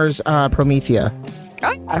Terry Moore's Promethea.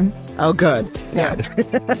 Oh, yeah. Oh, good. Yeah.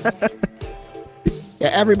 Yeah,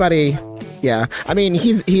 everybody. Yeah. I mean,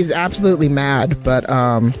 he's absolutely mad, but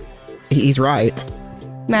he's right.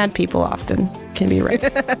 Mad people often can be right.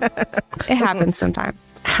 It happens sometimes.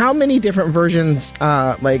 How many different versions,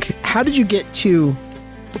 how did you get to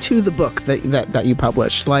the book that you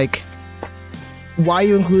published? Like, why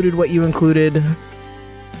you included what you included,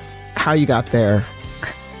 how you got there?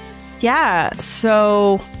 Yeah,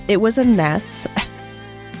 so it was a mess.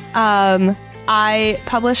 I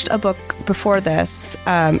published a book before this,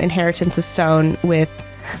 Inheritance of Stone, with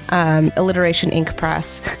Alliteration Ink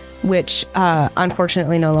Press, which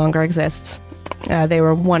unfortunately no longer exists. They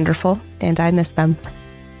were wonderful, and I miss them.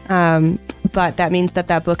 But that means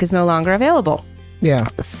that book is no longer available. Yeah.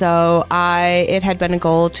 So it had been a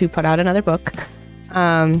goal to put out another book.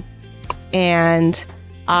 And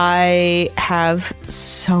I have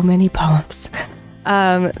so many poems.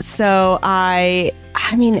 So I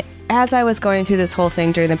mean, as I was going through this whole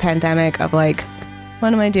thing during the pandemic of like,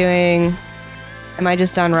 what am I doing? Am I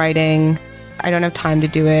just done writing? I don't have time to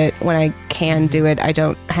do it. When I can do it, I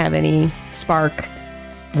don't have any spark.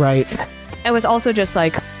 Right. It was also just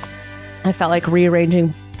like, I felt like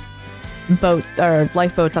rearranging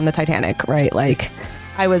lifeboats on the Titanic, right? Like,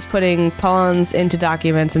 I was putting poems into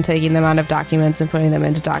documents and taking them out of documents and putting them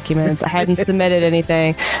into documents. I hadn't submitted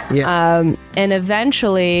anything. Yeah. And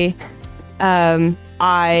eventually,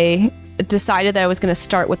 I decided that I was going to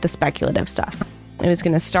start with the speculative stuff. I was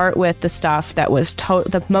going to start with the stuff that was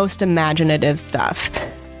the most imaginative stuff.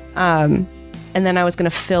 And then I was going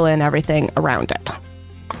to fill in everything around it.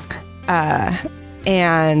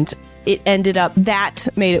 And it ended up, that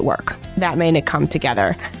made it work. That made it come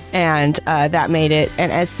together. And that made it,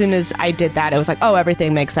 and as soon as I did that, it was like, oh,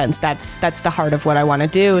 everything makes sense. That's the heart of what I want to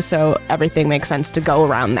do. So everything makes sense to go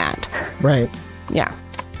around that. Right. Yeah.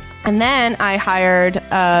 And then I hired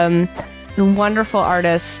the wonderful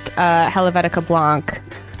artist, Helvetica Blanc,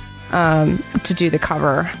 to do the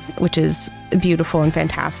cover, which is beautiful and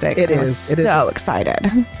fantastic. It I is. was so excited.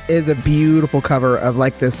 It is a beautiful cover of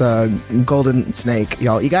like this golden snake,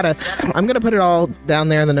 y'all. I'm gonna put it all down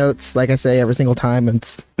there in the notes, like I say every single time, and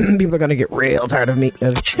people are gonna get real tired of me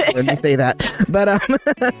when we say that. But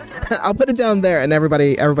I'll put it down there, and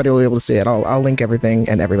everybody will be able to see it. I'll link everything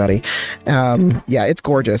and everybody. Yeah, it's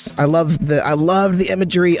gorgeous. I loved the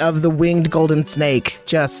imagery of the winged golden snake.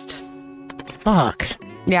 Just fuck.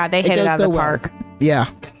 Yeah, they hit it out of the park. Yeah.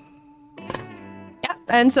 Yeah,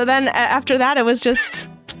 and so then after that, it was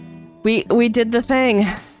just we did the thing.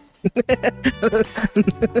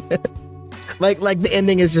 like the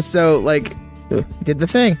ending is just so like did the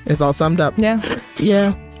thing. It's all summed up. Yeah.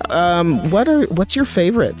 Yeah. What's your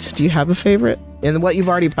favorite? Do you have a favorite in what you've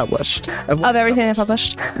already published? Of everything I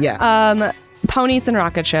published? Yeah. Ponies and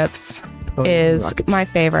Rocket Ships is my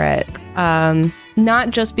favorite.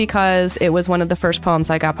 Not just because it was one of the first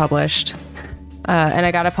poems I got published. And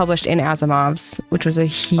I got it published in Asimov's, which was a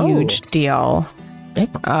huge deal.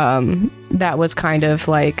 That was kind of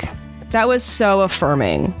like, that was so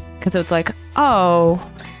affirming because it's like, oh,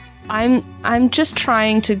 I'm just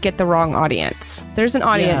trying to get the wrong audience. There's an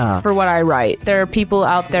audience for what I write. There are people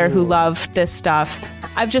out there who love this stuff.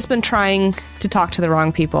 I've just been trying to talk to the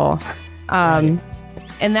wrong people. And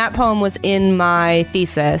that poem was in my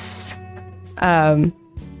thesis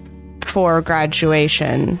for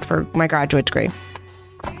graduation, for my graduate degree.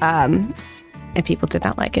 And people did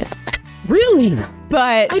not like it. Really?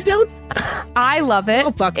 But I love it.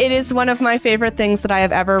 Oh, fuck. It is one of my favorite things that I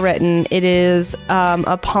have ever written. It is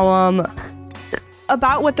a poem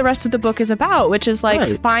about what the rest of the book is about, which is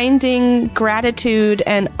like finding gratitude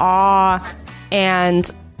and awe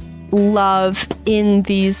and love in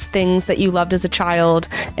these things that you loved as a child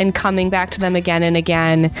and coming back to them again and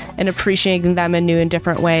again and appreciating them in new and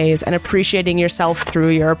different ways and appreciating yourself through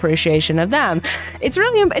your appreciation of them. It's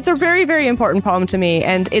a very, very important poem to me,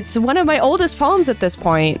 and it's one of my oldest poems at this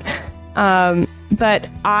point. But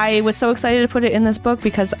I was so excited to put it in this book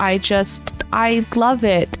because I love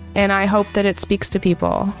it, and I hope that it speaks to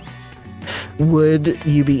people. Would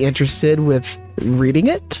you be interested with reading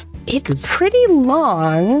it? It's pretty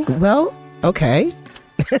long. Well, okay.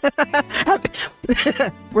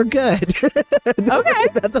 We're good. Okay.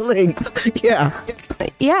 About the length. Yeah.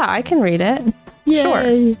 Yeah, I can read it. Yay.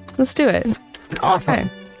 Sure. Let's do it.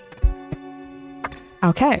 Awesome.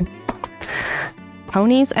 Okay.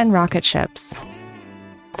 Ponies and Rocket Ships.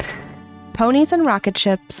 Ponies and rocket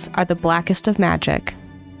ships are the blackest of magic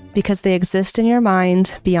because they exist in your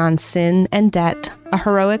mind beyond sin and debt, a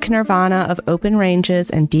heroic nirvana of open ranges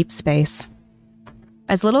and deep space.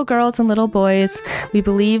 As little girls and little boys, we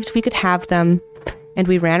believed we could have them, and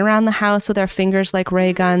we ran around the house with our fingers like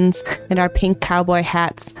ray guns and our pink cowboy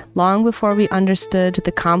hats long before we understood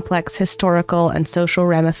the complex historical and social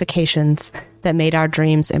ramifications that made our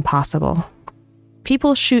dreams impossible.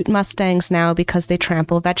 People shoot Mustangs now because they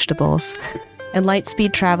trample vegetables, and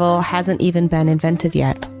light-speed travel hasn't even been invented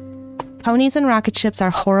yet. Ponies and rocket ships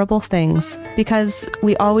are horrible things because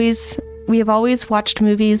we have always watched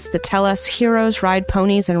movies that tell us heroes ride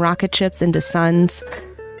ponies and rocket ships into suns,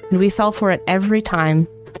 and we fell for it every time,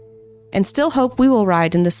 and still hope we will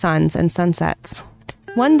ride into suns and sunsets.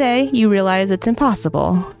 One day, you realize it's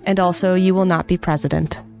impossible, and also you will not be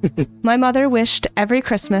president. My mother wished every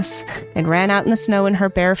Christmas and ran out in the snow in her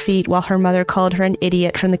bare feet while her mother called her an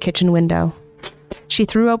idiot from the kitchen window. She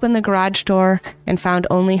threw open the garage door and found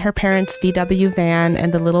only her parents' VW van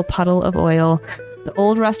and the little puddle of oil, the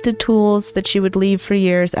old rusted tools that she would leave for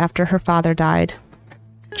years after her father died.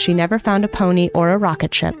 She never found a pony or a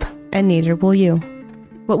rocket ship, and neither will you.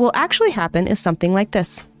 What will actually happen is something like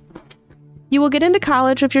this. You will get into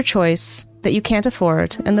college of your choice that you can't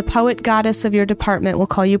afford, and the poet goddess of your department will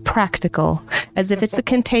call you practical, as if it's a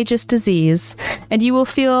contagious disease, and you will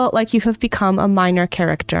feel like you have become a minor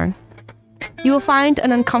character. You will find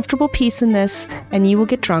an uncomfortable peace in this, and you will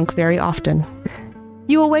get drunk very often.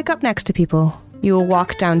 You will wake up next to people. You will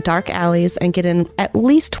walk down dark alleys and get in at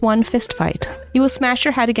least one fist fight. You will smash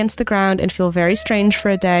your head against the ground and feel very strange for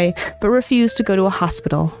a day, but refuse to go to a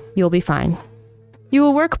hospital. You'll be fine. You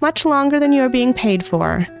will work much longer than you are being paid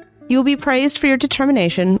for. You will be praised for your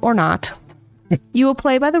determination, or not. You will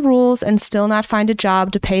play by the rules and still not find a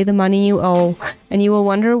job to pay the money you owe, and you will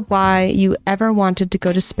wonder why you ever wanted to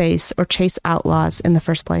go to space or chase outlaws in the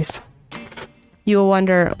first place. You will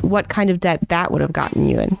wonder what kind of debt that would have gotten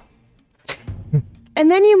you in. And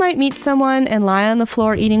then you might meet someone and lie on the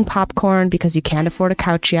floor eating popcorn because you can't afford a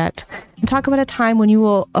couch yet, and talk about a time when you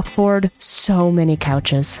will afford so many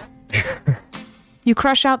couches. You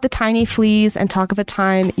crush out the tiny fleas and talk of a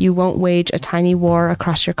time you won't wage a tiny war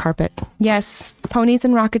across your carpet. Yes, ponies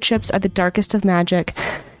and rocket ships are the darkest of magic,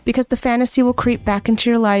 because the fantasy will creep back into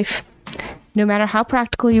your life, no matter how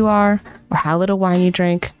practical you are, or how little wine you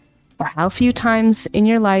drink, or how few times in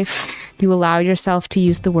your life you allow yourself to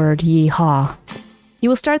use the word yeehaw. You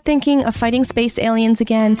will start thinking of fighting space aliens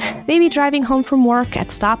again, maybe driving home from work at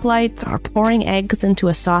stoplights or pouring eggs into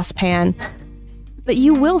a saucepan. But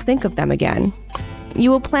you will think of them again. You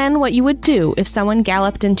will plan what you would do if someone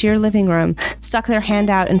galloped into your living room, stuck their hand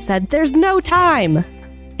out and said, "There's no time!"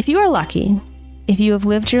 If you are lucky, if you have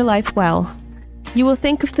lived your life well, you will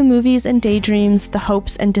think of the movies and daydreams, the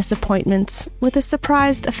hopes and disappointments, with a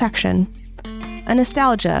surprised affection. A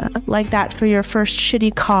nostalgia like that for your first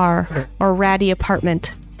shitty car or ratty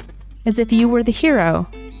apartment. As if you were the hero.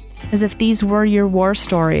 As if these were your war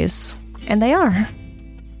stories. And they are.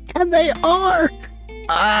 And they are!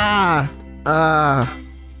 I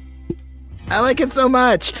like it so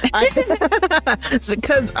much.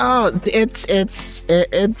 Because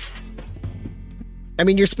it's. I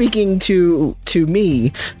mean, you're speaking to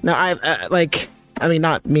me now.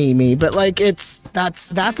 Not me, but like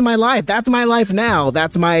that's my life. That's my life now.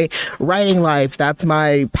 That's my writing life. That's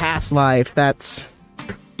my past life. That's.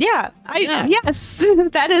 Yes,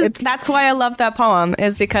 that's why I love that poem,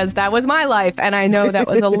 is because that was my life, and I know that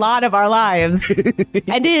was a lot of our lives.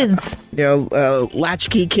 It is.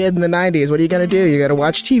 Latchkey kid in the 90s. What are you gonna do? You're gonna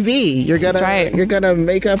watch TV. You're gonna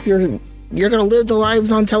make up you're gonna live the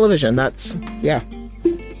lives on television. That's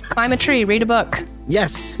Climb a tree, read a book.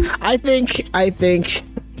 Yes, I think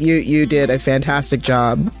you did a fantastic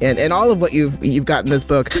job, and all of what you've got in this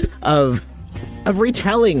book of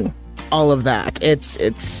retelling all of that.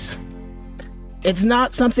 It's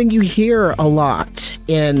not something you hear a lot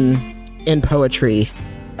in poetry,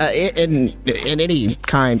 in any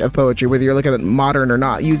kind of poetry, whether you're looking at modern or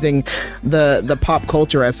not, using the pop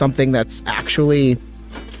culture as something that's actually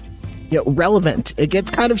relevant. It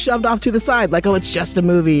gets kind of shoved off to the side, like, oh, it's just a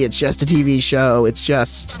movie, it's just a TV show,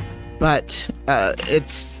 but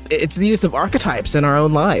it's the use of archetypes in our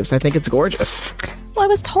own lives. I think it's gorgeous. Well, I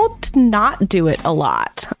was told to not do it a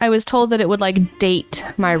lot. I was told that it would date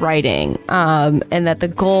my writing, and that the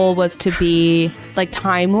goal was to be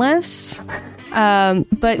timeless.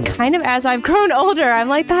 But kind of as I've grown older, I'm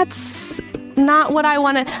like, that's not what I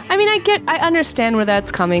want to. I mean, I understand where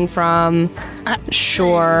that's coming from.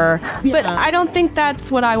 Sure. Yeah. But I don't think that's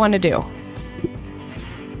what I want to do.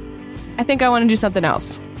 I think I want to do something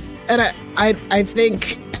else. And I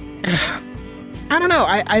think, I don't know.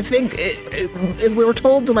 I think we were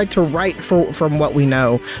told to write from what we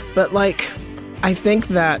know, but I think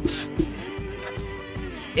that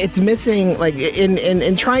it's missing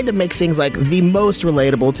in trying to make things the most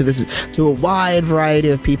relatable to a wide variety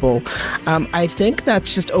of people. I think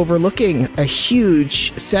that's just overlooking a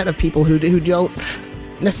huge set of people who don't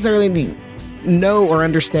necessarily know or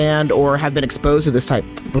understand or have been exposed to this type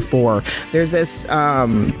before. There's this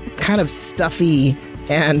kind of stuffy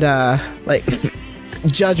and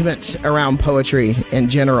judgment around poetry in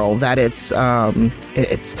general, that it's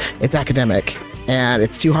academic and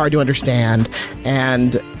it's too hard to understand,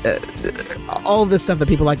 and all this stuff that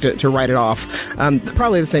people like to write it off. It's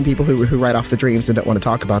probably the same people who write off the dreams and don't want to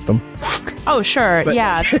talk about them. Oh, sure. But,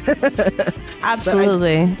 yeah.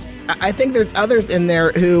 Absolutely. I think there's others in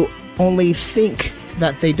there who only think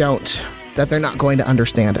that they're not going to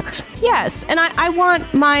understand it. Yes, and I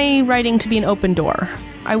want my writing to be an open door.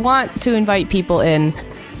 I want to invite people in,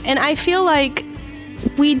 and I feel like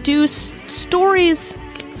we do stories.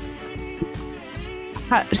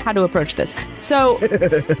 how to approach this. So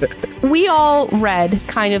we all read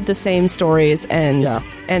kind of the same stories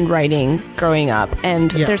and writing growing up,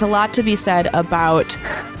 and there's a lot to be said about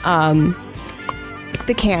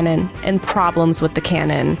the canon and problems with the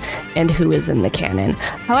canon and who is in the canon.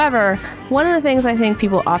 However, one of the things I think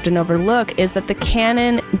people often overlook is that the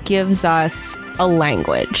canon gives us a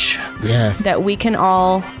language that we can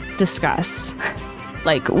all discuss.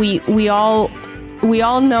 Like we all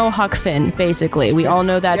know Huck Finn, basically. We all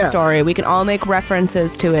know that story. We can all make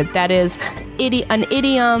references to it. That is an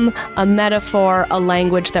idiom, a metaphor, a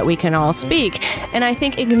language that we can all speak. And I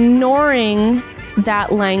think ignoring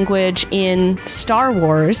that language in Star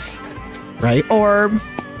Wars, right, or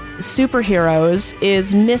superheroes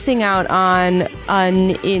is missing out on an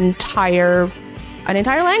entire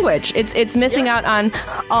language. It's missing out on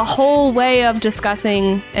a whole way of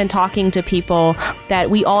discussing and talking to people that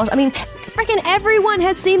we all, I mean, freaking everyone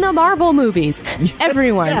has seen the Marvel movies.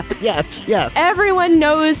 Everyone. Yes. Everyone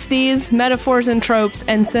knows these metaphors and tropes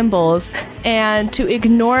and symbols, and to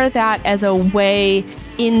ignore that as a way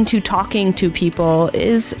into talking to people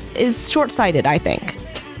is short-sighted, I think.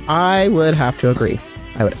 I would have to agree.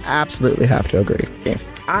 I would absolutely have to agree.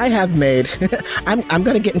 I have made. I'm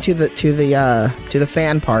going to get into the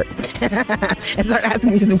fan part and start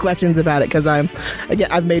asking you some questions about it, because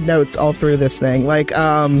I've made notes all through this thing. Like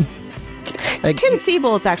Tim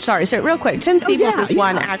Siebold's actually. Sorry, real quick. Tim Siebold is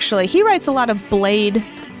one actually. He writes a lot of Blade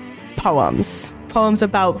poems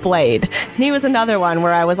about Blade. And he was another one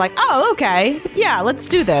where I was like, oh, okay, yeah, let's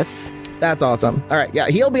do this. That's awesome. All right, yeah,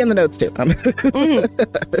 he'll be in the notes too.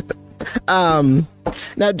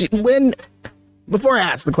 Now, before I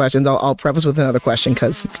ask the questions, I'll preface with another question,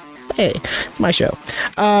 because, hey, it's my show.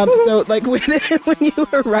 So, like, when you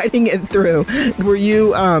were writing it through, were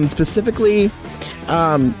you specifically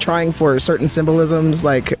trying for certain symbolisms,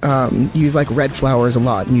 like use like red flowers a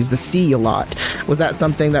lot and use the sea a lot? Was that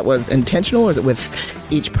something that was intentional, or is it with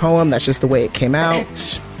each poem that's just the way it came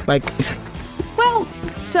out? Like, well,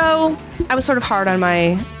 so I was sort of hard on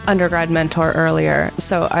my undergrad mentor earlier,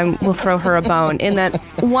 so we'll throw her a bone in that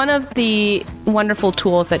one of the wonderful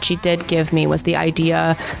tools that she did give me was the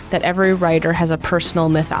idea that every writer has a personal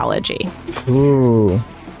mythology. Ooh.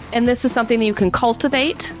 And this is something that you can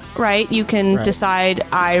cultivate, right? You can decide,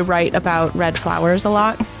 I write about red flowers a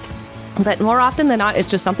lot. But more often than not, it's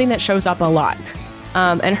just something that shows up a lot.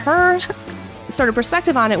 And her sort of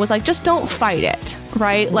perspective on it was like, just don't fight it,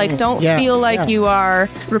 right? Like, don't feel like you are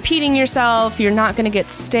repeating yourself. You're not going to get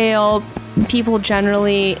stale. People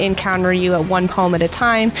generally encounter you at one poem at a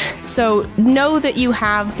time. So know that you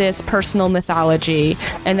have this personal mythology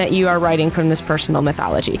and that you are writing from this personal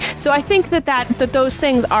mythology. So I think that those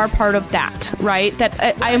things are part of that, right? That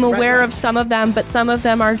I am aware of some of them, but some of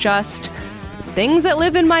them are just things that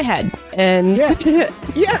live in my head. And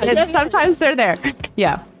and sometimes they're there.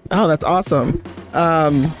 Yeah. Oh, that's awesome.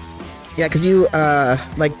 Yeah, because you,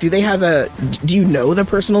 do you know the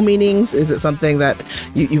personal meanings? Is it something that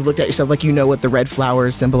you've looked at yourself, like, you know what the red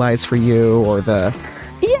flowers symbolize for you, or the...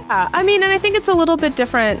 Yeah, I mean, and I think it's a little bit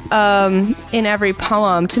different in every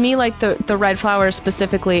poem. To me, like, the red flowers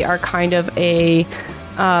specifically are kind of I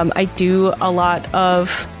do a lot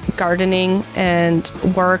of gardening and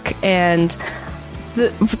work, and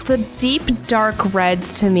the deep, dark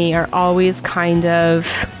reds to me are always kind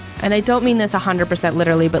of... And I don't mean this 100%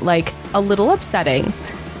 literally, but like a little upsetting,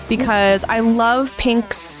 because I love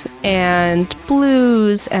pinks and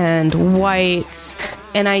blues and whites,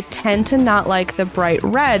 and I tend to not like the bright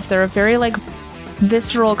reds. They're a very like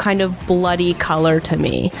visceral kind of bloody color to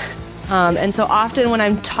me. And so often when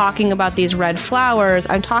I'm talking about these red flowers,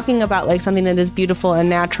 I'm talking about like something that is beautiful and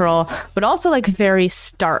natural, but also like very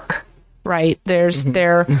stark, right? They're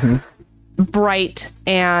bright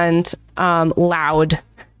and loud.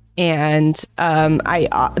 And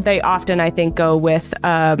they often, I think, go with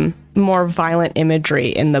more violent imagery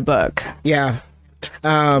in the book. Yeah,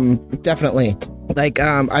 definitely. Like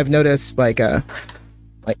I've noticed, like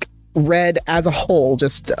red as a whole,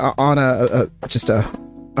 just on a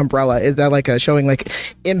umbrella, is that like showing like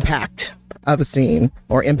impact of a scene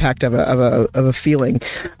or impact of a feeling.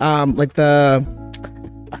 Like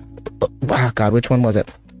which one was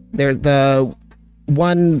it? The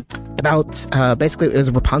one about basically it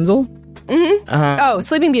was Rapunzel.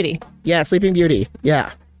 Sleeping Beauty. Yeah, Sleeping Beauty.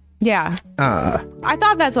 Yeah. I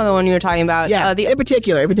thought that's the one you were talking about. Yeah, in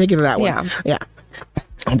particular that one. Yeah.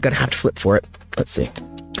 I'm gonna have to flip for it. Let's see,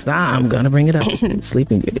 because I'm gonna bring it up.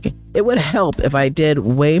 Sleeping Beauty. It would help if I did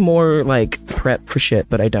way more like prep for shit,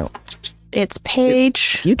 but I don't. It's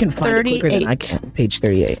page. You can find 38. It quicker than I can. Page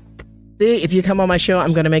 38. See, if you come on my show,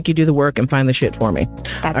 I'm going to make you do the work and find the shit for me.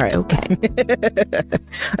 That's All right. okay.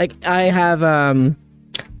 I have,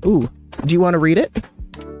 do you want to read it?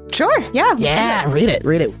 Sure. Yeah. Yeah, read it.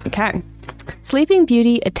 Okay. Sleeping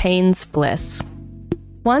Beauty attains bliss.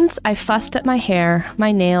 Once I fussed at my hair,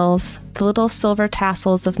 my nails, the little silver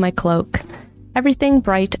tassels of my cloak, everything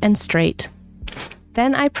bright and straight.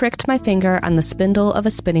 Then I pricked my finger on the spindle of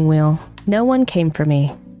a spinning wheel. No one came for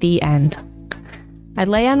me. The end. I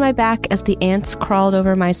lay on my back as the ants crawled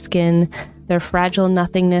over my skin, their fragile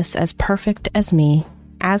nothingness as perfect as me,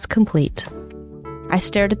 as complete. I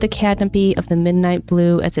stared at the canopy of the midnight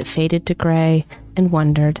blue as it faded to gray and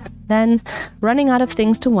wondered. Then, running out of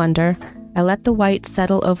things to wonder, I let the white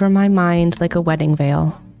settle over my mind like a wedding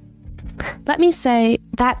veil. Let me say,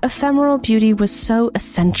 that ephemeral beauty was so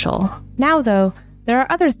essential. Now, though, there are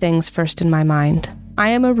other things first in my mind.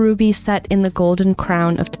 I am a ruby set in the golden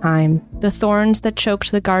crown of time. The thorns that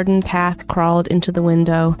choked the garden path crawled into the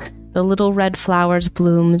window. The little red flowers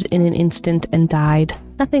bloomed in an instant and died.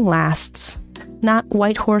 Nothing lasts. Not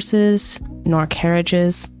white horses, nor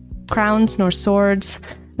carriages, crowns nor swords,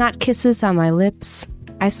 not kisses on my lips.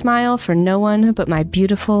 I smile for no one but my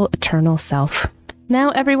beautiful eternal self.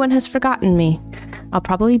 Now everyone has forgotten me. I'll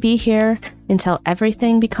probably be here until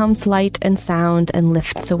everything becomes light and sound and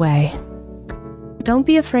lifts away. Don't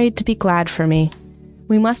be afraid to be glad for me.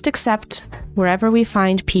 We must accept wherever we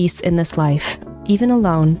find peace in this life, even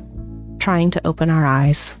alone, trying to open our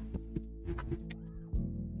eyes.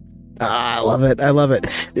 I love it.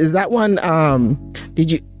 Is that one,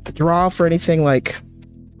 did you draw for anything like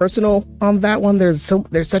personal on that one? There's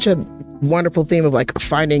such a wonderful theme of like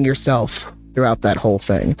finding yourself throughout that whole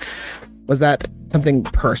thing. Was that something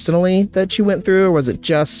personally that you went through, or was it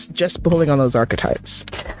just pulling on those archetypes?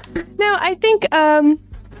 No, I think I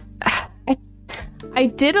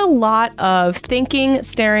did a lot of thinking,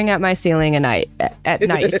 staring at my ceiling at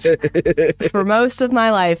night for most of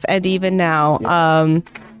my life, and even now.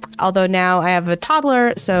 Although now I have a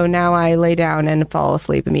toddler, so now I lay down and fall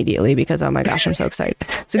asleep immediately because, oh my gosh, I'm so excited.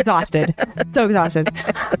 It's exhausted. So exhausted.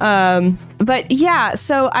 But yeah,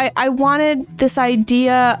 so I wanted this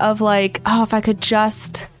idea of like, oh, if I could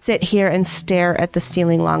just sit here and stare at the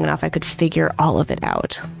ceiling long enough, I could figure all of it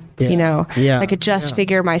out. Yeah. You know, I could just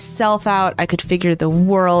figure myself out. I could figure the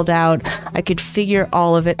world out. I could figure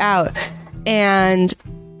all of it out. And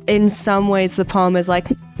in some ways, the poem is like,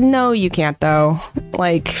 no, you can't, though.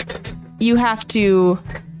 Like, you have to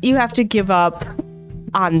give up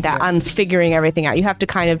on that, on figuring everything out. You have to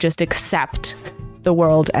kind of just accept the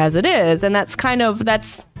world as it is. And that's kind of,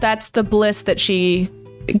 that's the bliss that she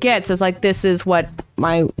gets, is like, this is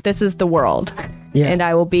the world. Yeah. And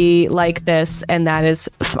I will be like this. And that is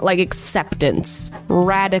like acceptance,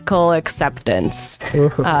 radical acceptance,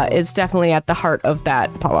 is definitely at the heart of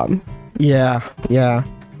that poem. Yeah.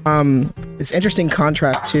 This interesting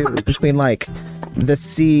contrast too between like the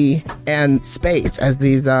sea and space as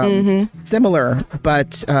these similar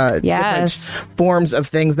but different forms of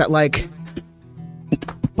things that like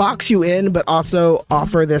box you in, but also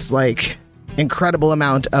offer this like incredible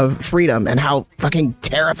amount of freedom, and how fucking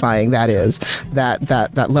terrifying that is.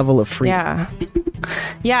 That level of freedom.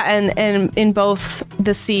 Yeah, and in both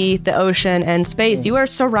the sea, the ocean, and space, you are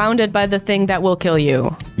surrounded by the thing that will kill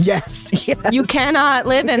you. Yes. You cannot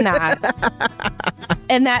live in that.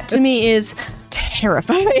 And that to me is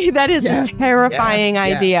terrifying. That is a terrifying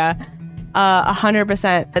idea.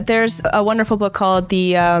 100%. There's a wonderful book called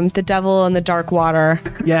The Devil in the Dark Water.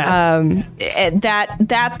 Yeah.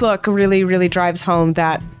 That book really, really drives home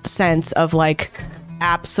that sense of like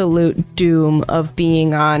absolute doom of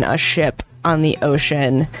being on a ship on the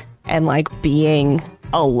ocean and like being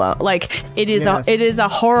alone. Like it is a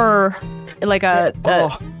horror, like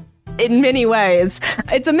in many ways.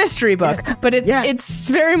 It's a mystery book, but it's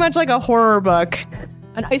very much like a horror book,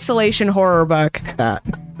 an isolation horror book.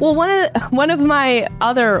 Well, one of my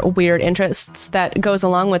other weird interests that goes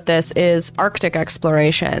along with this is Arctic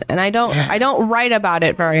exploration, and I don't write about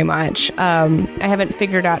it very much. I haven't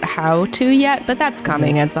figured out how to yet, but that's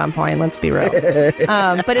coming at some point. Let's be real.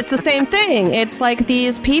 But it's the same thing. It's like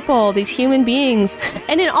these people, these human beings,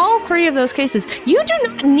 and in all three of those cases, you do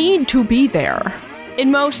not need to be there. In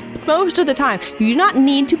most of the time, you do not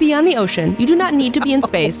need to be on the ocean. You do not need to be in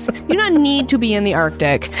space. You do not need to be in the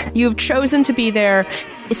Arctic. You've chosen to be there,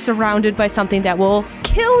 surrounded by something that will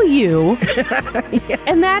kill you.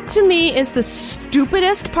 And that to me is the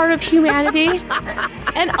stupidest part of humanity,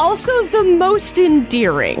 and also the most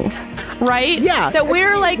endearing, right? Yeah. That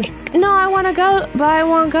we're like, no, I want to go, but I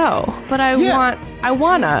won't go. But I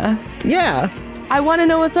wanna. Yeah. I want to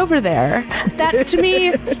know what's over there. That to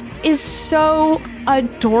me is so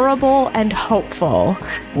adorable and hopeful,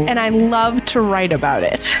 and I love to write about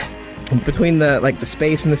it. Between the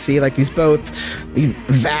space and the sea, like these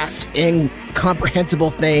vast,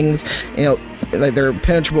 incomprehensible things, like they're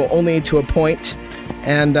penetrable only to a point.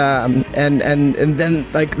 And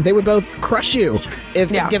then like they would both crush you if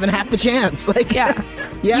given half the chance. Like yeah.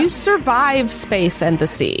 You survive space and the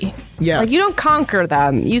sea. Yeah, like you don't conquer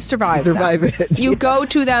them, you survive them. It. You go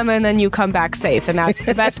to them and then you come back safe, and that's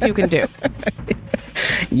the best you can do.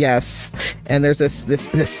 Yes, and there's this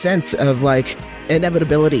sense of like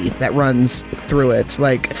inevitability that runs through it,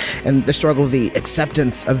 like, and the struggle of the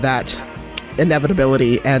acceptance of that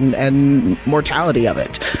inevitability and mortality of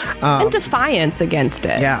it, and defiance against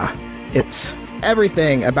it. Yeah, it's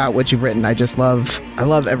everything about what you've written. I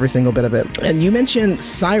love every single bit of it. And you mentioned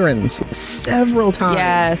sirens several times.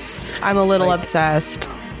 Yes, I'm a little obsessed.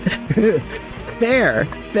 Fair,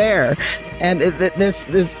 and this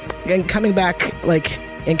and coming back, like,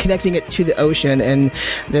 and connecting it to the ocean, and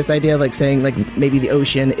this idea, like saying, like, maybe the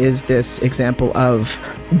ocean is this example of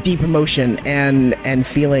deep emotion and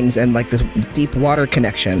feelings and like this deep water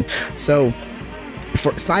connection. So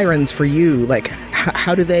for sirens, for you, like,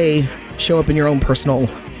 how do they show up in your own personal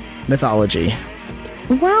mythology?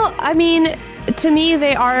 Well, I mean, to me,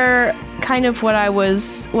 they are kind of what I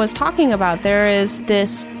was talking about. There is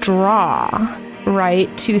this draw,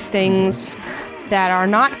 right, to things that are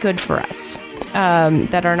not good for us.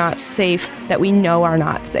 That are not safe, that we know are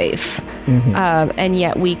not safe, and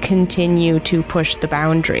yet we continue to push the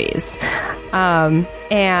boundaries.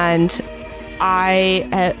 And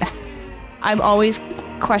I'm always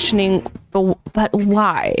questioning, but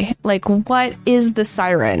why? Like, what is the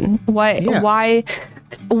siren? Why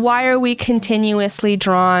are we continuously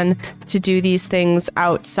drawn to do these things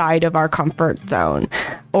outside of our comfort zone,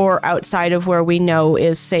 or outside of where we know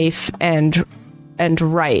is safe and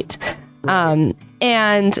right?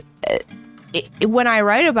 And when I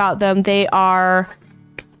write about them, they are,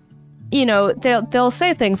 they'll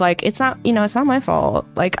say things like, it's not my fault.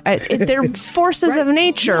 Like, they're forces of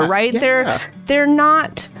nature, right? Yeah. They're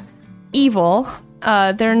not evil.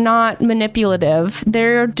 They're not manipulative.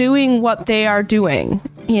 They're doing what they are doing.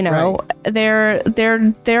 Right.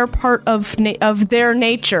 They're part of their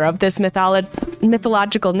nature, of this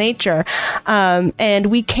mythological nature, and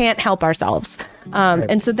we can't help ourselves. Right.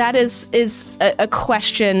 And so that is a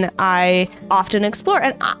question I often explore.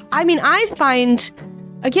 And I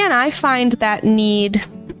find that need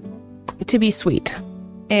to be sweet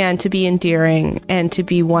and to be endearing and to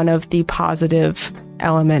be one of the positive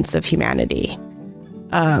elements of humanity.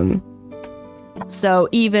 So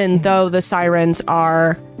even though the sirens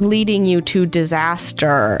are leading you to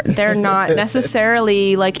disaster, they're not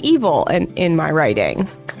necessarily like evil in my writing.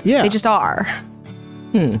 Yeah. They just are.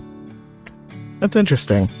 That's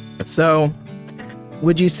interesting. So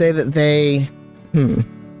would you say that they,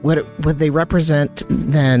 would they represent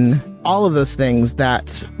then all of those things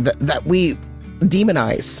that we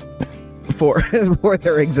demonize for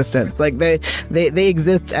their existence? Like they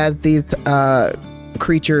exist as these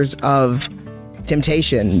creatures of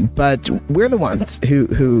temptation, but we're the ones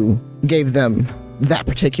who gave them that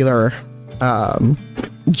particular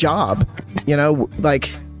job. Like,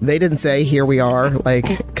 they didn't say, here we are,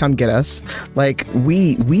 like, come get us. Like,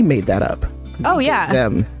 we made that up. Oh yeah.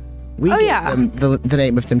 We gave them the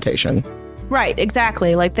name of temptation. Right,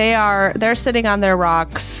 exactly. Like, they're sitting on their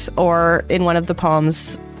rocks, or in one of the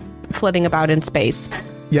poems, flitting about in space.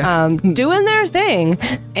 Yeah. Doing their thing,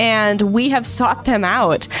 and we have sought them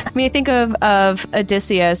out. I mean, I think of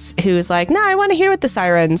Odysseus, who's like, no, I want to hear what the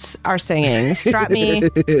sirens are singing. Strap me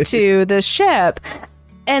to the ship.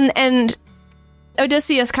 And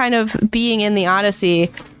Odysseus kind of being in the Odyssey,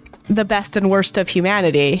 the best and worst of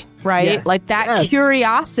humanity, right? Yes. Like, that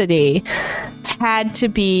curiosity had to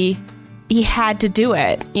be, he had to do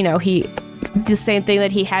it. The same thing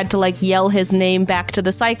that he had to, like, yell his name back to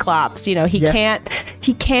the Cyclops. He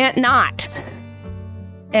can't not.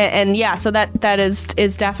 And yeah, so that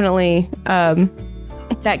is definitely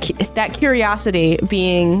that curiosity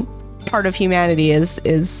being part of humanity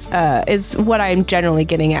is what I'm generally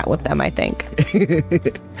getting at with them, I think.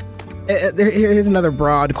 Here's another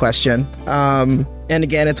broad question. And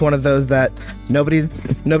again, it's one of those that nobody's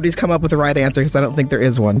come up with the right answer, because I don't think there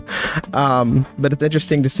is one. But it's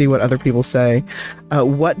interesting to see what other people say.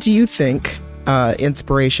 What do you think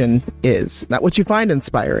inspiration is? Not what you find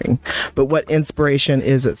inspiring, but what inspiration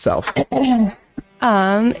is itself.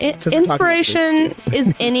 Inspiration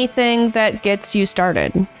is anything that gets you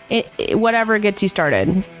started. Whatever gets you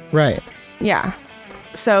started. Right. Yeah.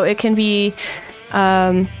 So it can be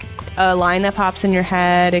a line that pops in your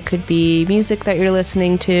head. It could be music that you're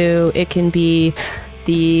listening to. It can be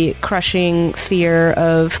the crushing fear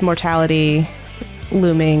of mortality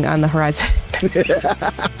looming on the horizon.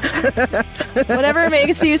 Whatever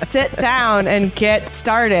makes you sit down and get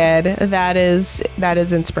started, that is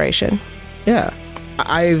inspiration. Yeah.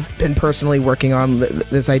 I've been personally working on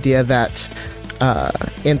this idea that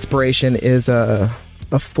inspiration is a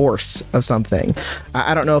force of something.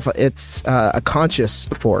 I don't know if it's a conscious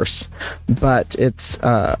force, but it's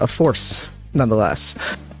a force nonetheless.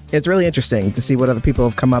 It's really interesting to see what other people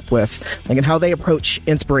have come up with, like, and how they approach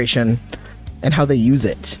inspiration and how they use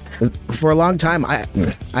it. For a long time,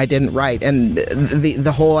 I didn't write, and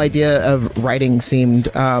the whole idea of writing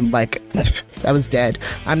seemed like that was dead.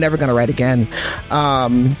 I'm never gonna write again.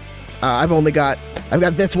 I've got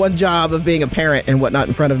this one job of being a parent and whatnot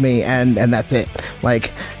in front of me, and that's it.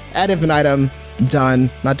 Like, ad infinitum, done.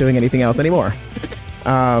 Not doing anything else anymore.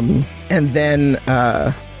 And then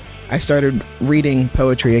I started reading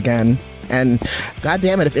poetry again, and god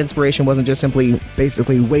damn it, if inspiration wasn't just simply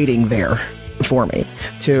basically waiting there for me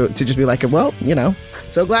to just be like, well,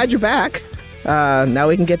 so glad you're back. Now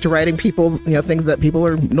we can get to writing people, things that people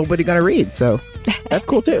are nobody gonna read. So that's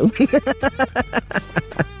cool too.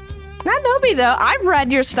 Not know me though. I've read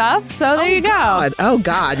your stuff, so there you go. God. Oh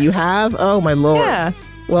God, you have? Oh my Lord. Yeah.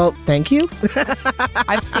 Well, thank you.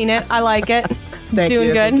 I've seen it. I like it.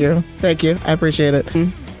 Doing good. Thank you. I appreciate it.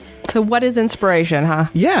 So what is inspiration, huh?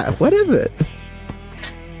 Yeah. What is it?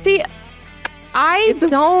 See, I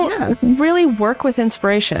don't really work with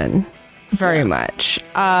inspiration very much.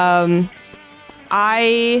 I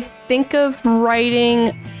think of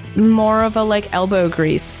writing more of a like elbow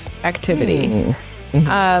grease activity.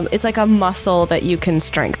 It's like a muscle that you can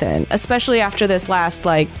strengthen, especially after this last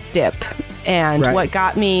like dip. And what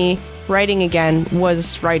got me writing again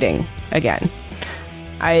was writing again.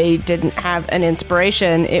 I didn't have an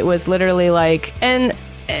inspiration. It was literally like, and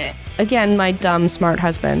again, my dumb, smart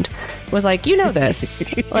husband was like,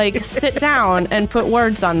 this, like, sit down and put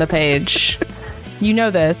words on the page. You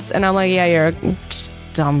know this. And I'm like, yeah, you're a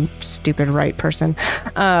dumb, stupid right person.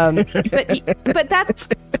 But that's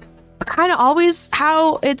kind of always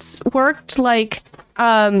how it's worked. Like,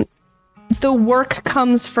 the work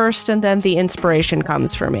comes first and then the inspiration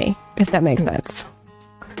comes for me, if that makes sense.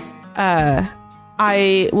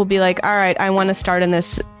 I will be like, all right, I want to start in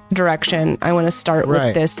this direction. I want to start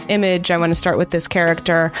with this image. I want to start with this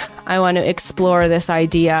character. I want to explore this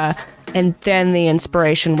idea. And then the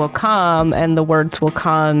inspiration will come and the words will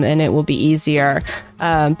come and it will be easier.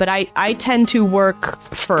 But I tend to work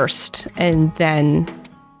first and then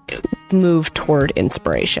move toward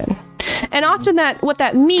inspiration. And often what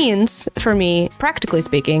that means for me, practically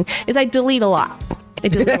speaking, is I delete a lot.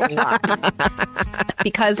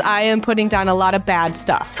 Because I am putting down a lot of bad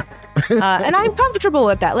stuff. And I'm comfortable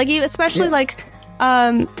with that. Like, especially like,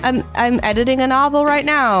 I'm editing a novel right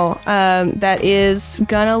now that is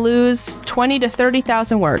gonna lose 20 to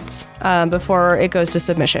 30,000 words before it goes to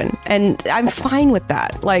submission, and I'm fine with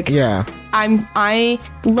that. Like, I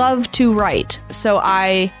love to write, so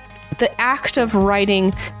the act of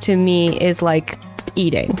writing to me is like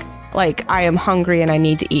eating. Like, I am hungry and I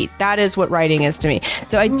need to eat. That is what writing is to me.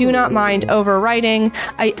 So I do not mind overwriting.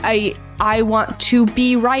 I want to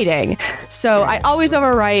be writing. So I always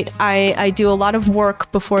overwrite. I do a lot of work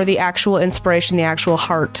before the actual inspiration, the actual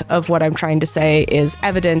heart of what I'm trying to say is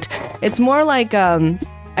evident. It's more like,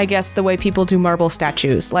 I guess, the way people do marble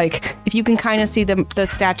statues. Like, if you can kind of see the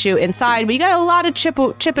statue inside, but you got a lot of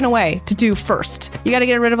chipping away to do first. You got to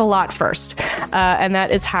get rid of a lot first. And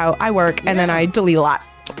that is how I work. And then I delete a lot.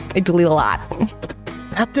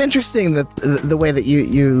 That's interesting, that the way that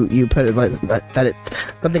you put it, like that it's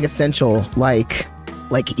something essential, like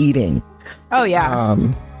eating. Oh yeah.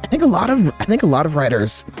 I think a lot of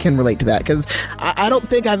writers can relate to that, because I don't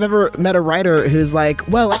think I've ever met a writer who's like,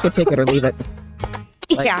 well, I could take it or leave it.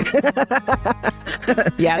 Like,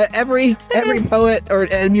 yeah. Every poet or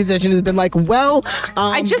musician has been like, well,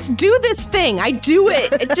 I just do this thing. I do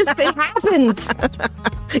it. It happens.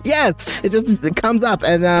 Yes, it comes up,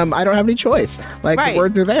 and I don't have any choice. Like, the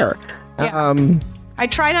words are there. Yeah. I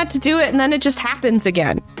try not to do it, and then it just happens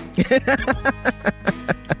again.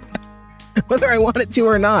 Whether I want it to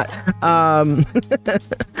or not. I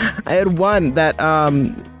had one that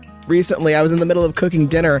recently I was in the middle of cooking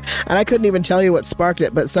dinner, and I couldn't even tell you what sparked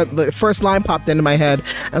it, but the first line popped into my head.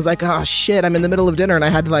 I was like, oh shit, I'm in the middle of dinner, and I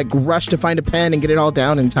had to like rush to find a pen and get it all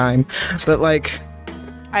down in time. But like,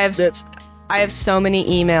 I have so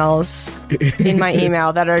many emails in my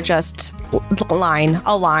email that are just a line,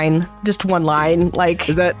 just one line. Like,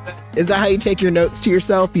 is that Is that how you take your notes to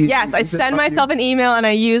yourself? Yes, I send myself an email and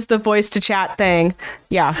I use the voice to chat thing.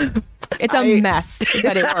 Yeah. It's a mess,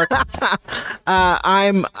 but it works.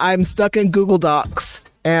 I'm stuck in Google Docs,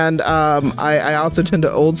 and I also tend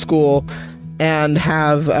to old school and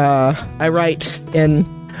have I write in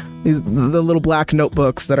the little black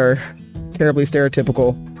notebooks that are terribly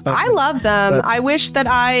stereotypical. I love them. I wish that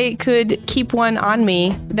I could keep one on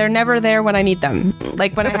me. They're never there when I need them.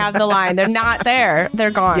 Like when I have the line, they're not there. They're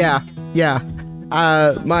gone. Yeah.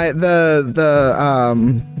 The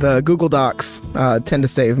Google Docs tend to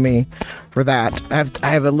save me for that. I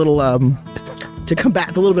have a little to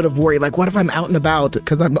combat a little bit of worry, like what if I'm out and about,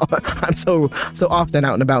 because I'm so often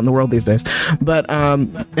out and about in the world these days. But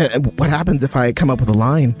what happens if I come up with a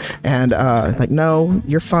line and like, no,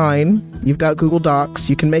 you're fine. You've got Google Docs.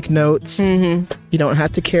 You can make notes. Mm-hmm. You don't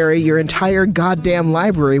have to carry your entire goddamn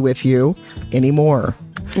library with you anymore.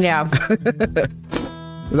 Yeah. I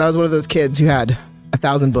was one of those kids who had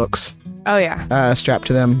 1,000 books. Oh yeah. Strapped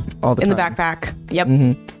to them all the time. In the backpack. Yep.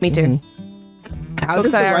 Mm-hmm. Me too. Mm-hmm. How books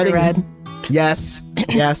does the I already writing... read. Yes.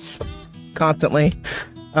 Constantly.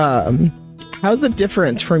 How's the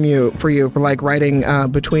difference for you for like writing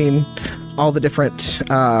between all the different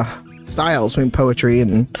styles, between poetry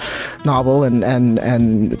and novel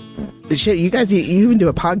and shit? You guys, you even do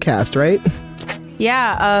a podcast, right?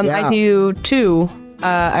 Yeah. I do too.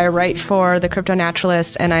 I write for The Crypto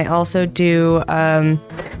Naturalist, and I also do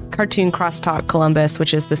Cartoon Crosstalk Columbus,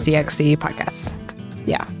 which is the CXC podcast.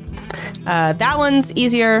 Yeah. That one's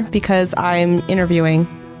easier because I'm interviewing,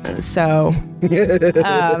 so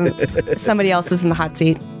somebody else is in the hot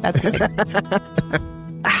seat. That's nice.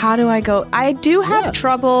 How do I go? I do have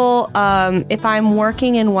trouble if I'm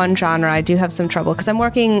working in one genre. I do have some trouble because I'm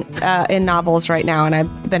working in novels right now, and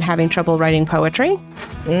I've been having trouble writing poetry.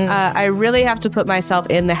 I really have to put myself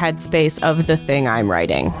in the headspace of the thing I'm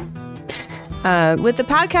writing. With the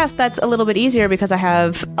podcast, that's a little bit easier because I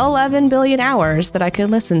have 11 billion hours that I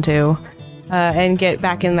can listen to and get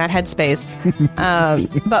back in that headspace.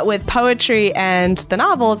 But with poetry and the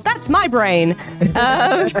novels, that's my brain.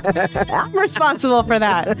 I'm responsible for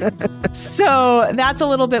that. So that's a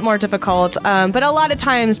little bit more difficult. But a lot of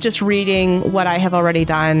times just reading what I have already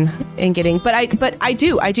done and getting, but I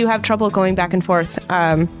do have trouble going back and forth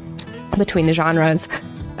between the genres.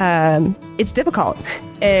 It's difficult,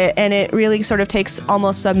 and it really sort of takes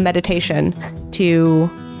almost some meditation to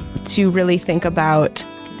really think about,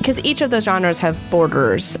 because each of the genres have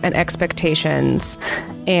borders and expectations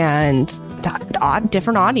and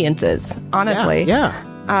different audiences, honestly. Yeah.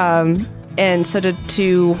 And so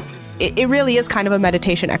it really is kind of a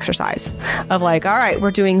meditation exercise of like, all right, we're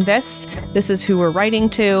doing this. This is who we're writing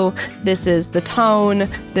to. This is the tone.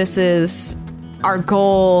 This is our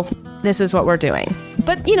goal. This is what we're doing.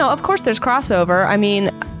 But, of course, there's crossover. I mean,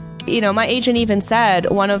 my agent even said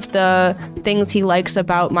one of the things he likes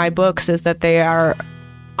about my books is that they are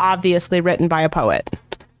obviously written by a poet,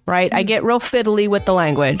 right? I get real fiddly with the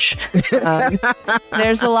language.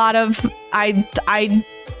 There's a lot of, I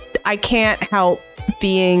can't help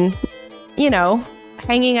being,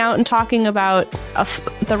 hanging out and talking about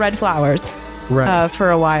the red flowers for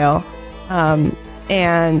a while.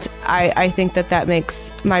 And I think that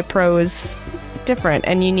makes my prose different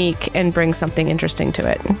and unique and brings something interesting to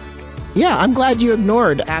it. Yeah, I'm glad you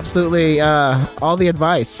ignored absolutely all the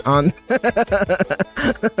advice on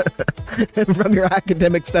from your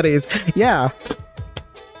academic studies. Yeah.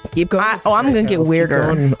 Keep going. I'm going to get weirder.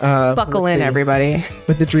 Going, Buckle in, everybody.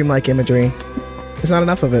 With the dreamlike imagery. There's not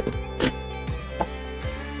enough of it.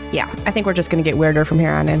 Yeah, I think we're just going to get weirder from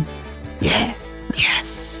here on in. Yeah.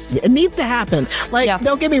 Yes. It needs to happen. Like,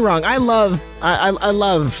 Don't get me wrong. I love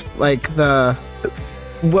like the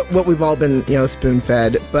what we've all been, spoon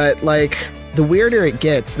fed, but like the weirder it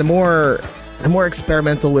gets, the more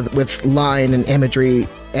experimental with line and imagery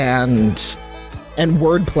and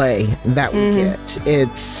wordplay that we get. I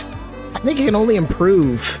think it can only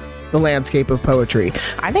improve the landscape of poetry.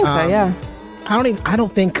 I think so, yeah. I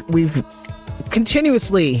don't think we've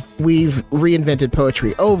reinvented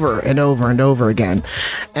poetry over and over and over again,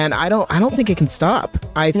 and I don't think it can stop.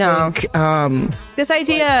 I think this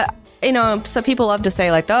idea, some people love to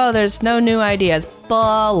say like, oh, there's no new ideas.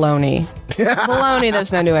 Baloney. Baloney.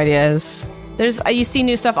 There's no new ideas. You see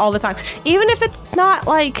new stuff all the time, even if it's not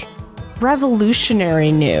like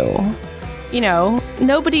revolutionary new.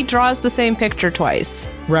 Nobody draws the same picture twice.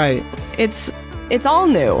 Right. It's all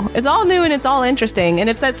new. It's all new and it's all interesting. And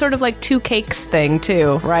it's that sort of like two cakes thing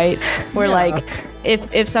too, right? Where like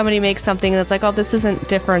if somebody makes something that's like, oh, this isn't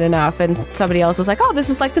different enough, and somebody else is like, oh,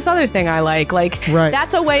 this is like this other thing I like.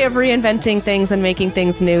 That's a way of reinventing things and making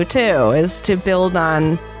things new too, is to build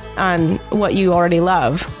on on what you already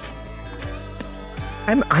love.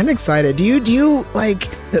 I'm excited. Do you like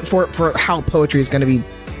for how poetry is going to be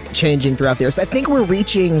changing throughout the years? I think we're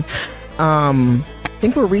reaching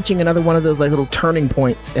another one of those like little turning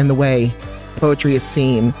points in the way poetry is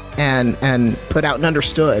seen and put out and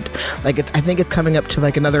understood. Like I think it's coming up to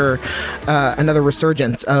like another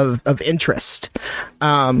resurgence of interest.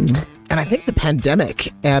 And I think the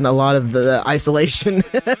pandemic and a lot of the isolation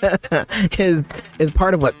is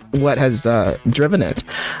part of what has driven it.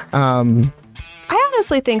 I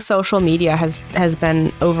honestly think social media has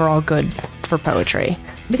been overall good for poetry,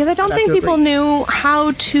 because I don't think people knew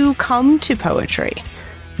how to come to poetry.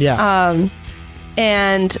 Yeah.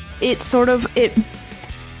 And it sort of, if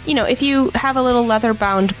you have a little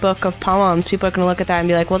leather-bound book of poems, people are going to look at that and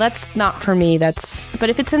be like, well, that's not for me. But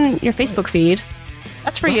if it's in your Facebook feed,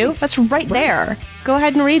 that's for you. That's right there. Go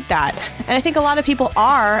ahead and read that. And I think a lot of people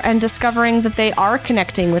are, and discovering that they are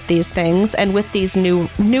connecting with these things and with these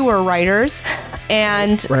newer writers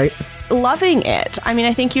and loving it. I mean,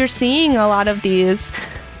 I think you're seeing a lot of these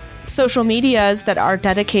social medias that are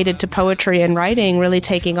dedicated to poetry and writing really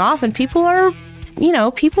taking off, and people are,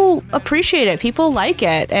 people appreciate it. People like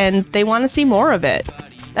it, and they want to see more of it.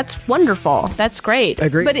 That's wonderful. That's great.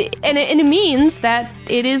 Agreed. But it means that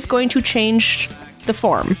it is going to change the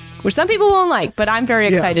form, which some people won't like, but I'm very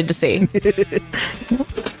excited to see.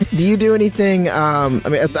 Do you do anything,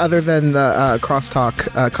 other than the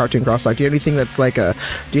crosstalk, cartoon crosstalk, do you have anything that's like do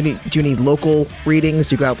you need local readings?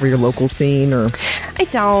 Do you go out for your local scene, or? I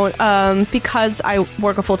don't, because I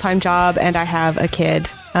work a full-time job and I have a kid.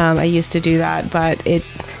 I used to do that, but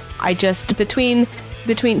I just, between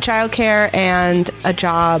childcare and a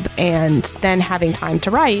job and then having time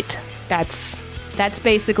to write, that's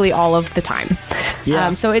basically all of the time.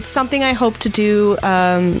 Yeah. So it's something I hope to do,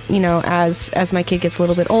 as my kid gets a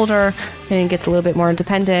little bit older and gets a little bit more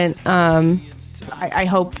independent. I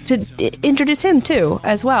hope to introduce him too,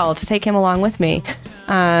 as well, to take him along with me.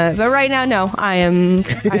 But right now, no, I'm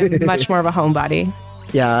much more of a homebody.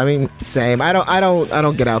 Yeah, I mean, same. I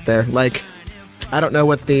don't get out there. Like, I don't know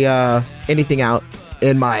what the anything out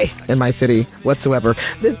in my city whatsoever.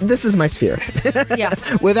 This is my sphere. Yeah.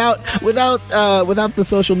 Without the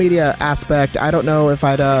social media aspect, I don't know if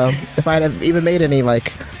I'd have even made any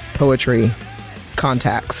like poetry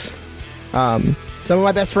contacts. Some of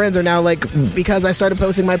my best friends are now like, because I started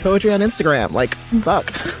posting my poetry on Instagram. Like,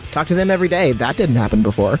 fuck, talk to them every day. That didn't happen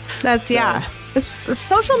before. Yeah.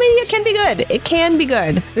 Social media can be good. It can be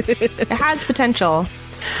good. It has potential.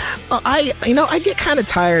 Well, I get kind of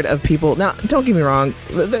tired of people. Now, don't get me wrong.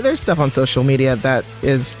 There's stuff on social media that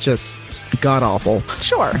is just god awful.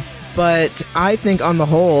 Sure. But I think on the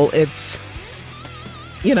whole, it's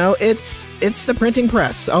the printing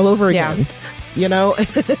press all over again. Yeah.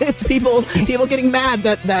 It's people getting mad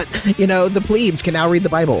that the plebes can now read the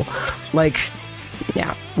Bible. Like,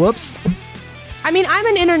 yeah. Whoops. I mean, I'm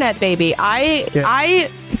an internet baby. I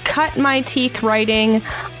cut my teeth writing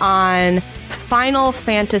on Final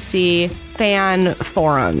Fantasy fan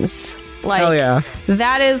forums. Like, hell yeah.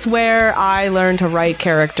 That is where I learned to write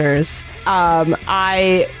characters.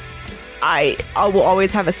 I will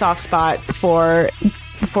always have a soft spot for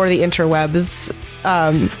the interwebs.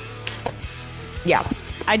 Yeah.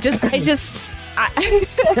 I just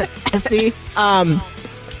see.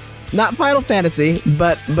 Not Final Fantasy,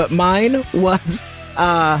 but mine was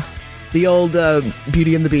the old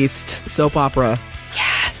Beauty and the Beast soap opera.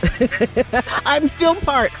 Yes. I'm still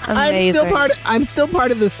part. Amazing. I'm still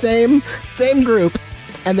part of the same group,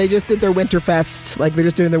 and they just did their Winterfest. Like, they're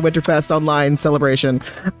just doing their Winterfest online celebration.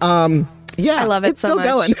 Yeah, I love it it's so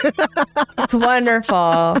still much. Going. It's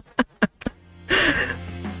wonderful.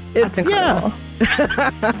 That's incredible. Yeah.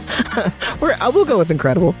 We'll go with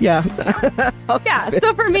incredible. Yeah. Yeah.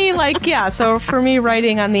 So for me,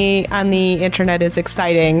 writing on the internet is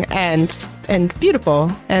exciting and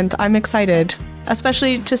beautiful, and I'm excited,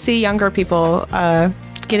 especially to see younger people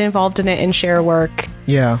get involved in it and share work.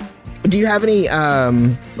 Yeah. Do you have any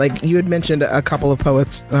like, you had mentioned a couple of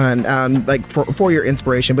poets and like for your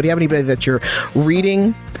inspiration, but do you have anybody that you're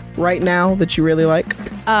reading right now that you really like?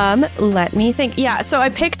 Let me think. Yeah, so I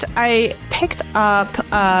picked up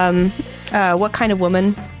What Kind of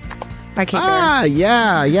Woman by Kate Barron.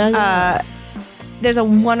 Yeah. There's a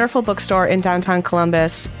wonderful bookstore in downtown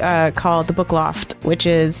Columbus called the Book Loft, which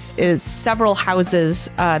is several houses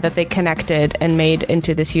that they connected and made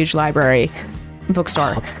into this huge library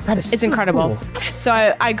bookstore. It's incredible. Cool.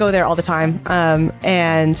 So I go there all the time,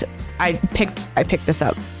 and I picked this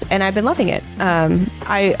up, and I've been loving it.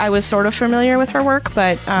 I was sort of familiar with her work,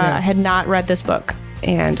 but I had not read this book,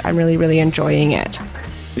 and I'm really, really enjoying it.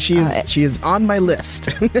 She is on my list.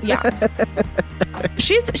 Yeah.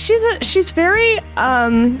 She's very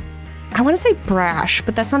I want to say brash,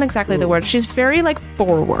 but that's not exactly the word. She's very like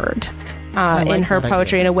forward in her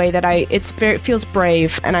poetry in a way that it feels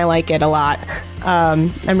brave, and I like it a lot.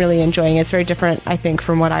 I'm really enjoying it. It's very different, I think,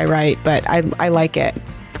 from what I write, but I like it.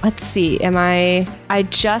 Let's see.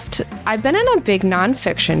 I've been in a big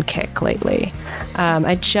nonfiction kick lately.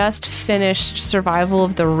 I just finished Survival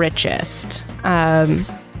of the Richest,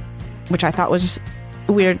 which I thought was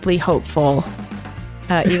weirdly hopeful,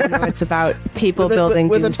 even though it's about people building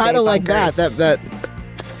with a doomsday title bunkers. like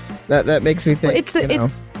that makes me think.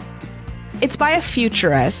 It's by a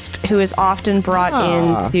futurist who is often brought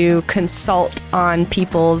in to consult on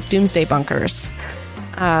people's doomsday bunkers.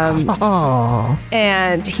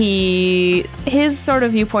 And his sort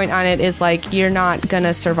of viewpoint on it is like, you're not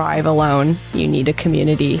gonna survive alone. You need a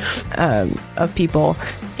community of people,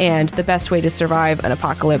 and the best way to survive an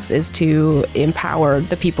apocalypse is to empower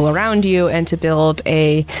the people around you and to build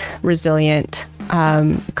a resilient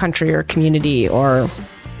country or community, or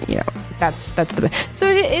that's the so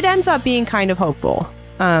it ends up being kind of hopeful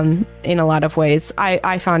in a lot of ways.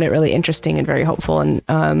 I found it really interesting and very hopeful,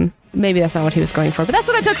 and maybe that's not what he was going for, but that's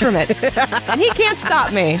what I took from it. And he can't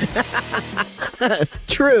stop me.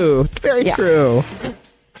 True. Very true.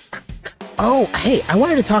 Oh, hey, I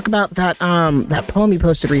wanted to talk about that poem you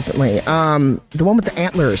posted recently. The one with the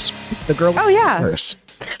antlers. The girl with the antlers.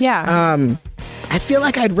 Yeah. I feel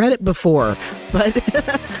like I'd read it before, but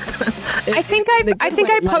I think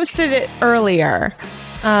I posted it earlier.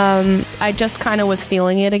 I just kind of was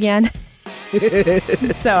feeling it again.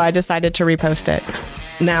 So I decided to repost it.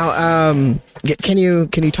 Now, can you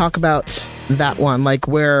talk about that one, like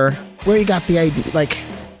where you got the idea, like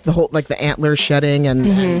the whole, like the antlers shedding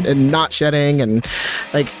and not shedding, and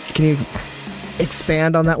like, can you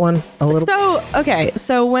expand on that one a little?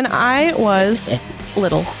 So when I was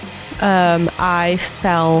little, I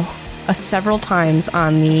fell several times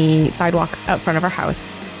on the sidewalk out front of our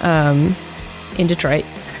house in Detroit,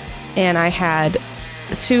 and I had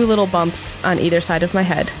 2 little bumps on either side of my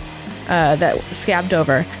head that scabbed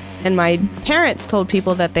over, and my parents told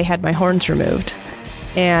people that they had my horns removed,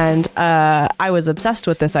 and I was obsessed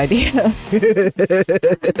with this idea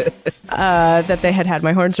that they had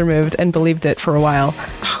my horns removed, and believed it for a while.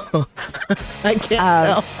 I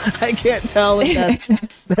can't tell if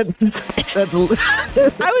that's I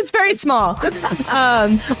was very small. But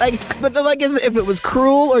if it was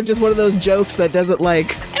cruel or just one of those jokes that doesn't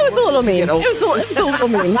like. It was a little mean. It was a little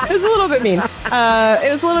mean. It was a little bit mean.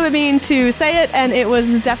 It was a little bit mean to say it, and it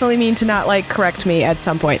was definitely mean to not correct me at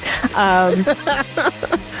some point.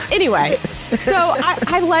 Anyway, so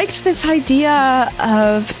I liked this idea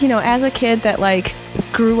of, as a kid that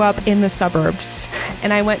grew up in the suburbs,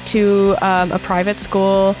 and I went to a private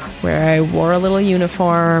school where I wore a little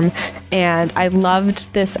uniform, and I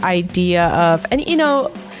loved this idea of, and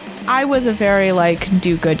I was a very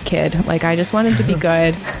do-good kid. I just wanted to be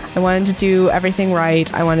good. I wanted to do everything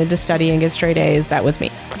right. I wanted to study and get straight A's. That was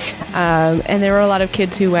me. And there were a lot of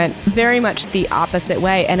kids who went very much the opposite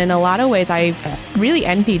way. And in a lot of ways, I really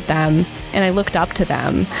envied them, and I looked up to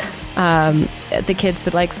them. The kids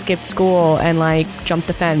that skipped school and jumped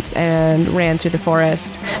the fence and ran through the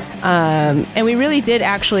forest. And we really did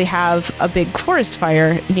actually have a big forest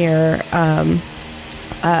fire near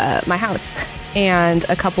my house. And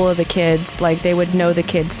a couple of the kids, they would know the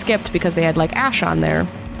kids skipped because they had ash on their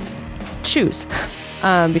shoes,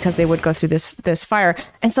 because they would go through this fire.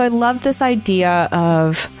 And so I loved this idea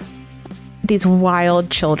of these wild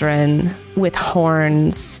children with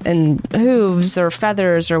horns and hooves or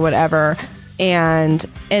feathers or whatever, and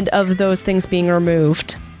of those things being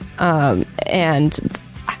removed, and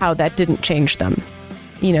how that didn't change them.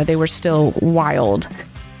 They were still wild.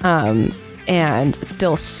 And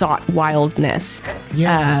still sought wildness.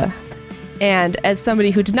 Yeah. And as somebody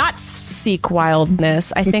who did not seek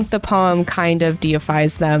wildness, I think the poem kind of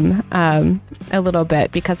deifies them a little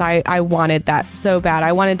bit, because I wanted that so bad.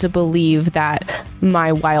 I wanted to believe that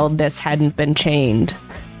my wildness hadn't been chained,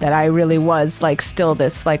 that I really was still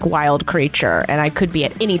this wild creature, and I could be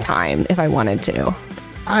at any time if I wanted to.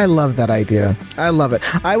 I love that idea. I love it.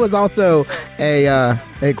 I was also a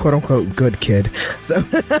quote unquote good kid. So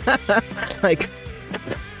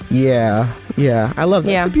yeah. I love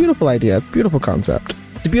that. Yeah. It's a beautiful idea. It's a beautiful concept.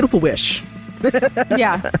 It's a beautiful wish.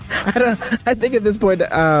 Yeah. I think at this point,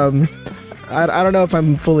 I don't know if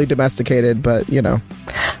I'm fully domesticated, but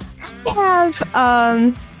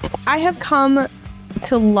I have come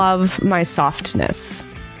to love my softness.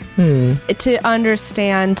 To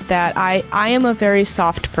understand that I am a very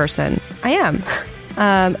soft person. I am.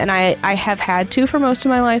 And I have had to for most of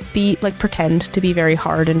my life be like pretend to be very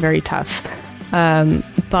hard and very tough.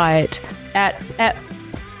 But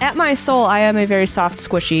at my soul, I am a very soft,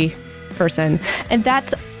 squishy person, and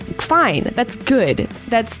that's fine. That's good.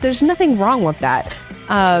 There's nothing wrong with that.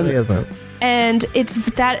 And it's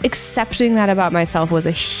that accepting that about myself was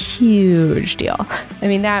a huge deal. I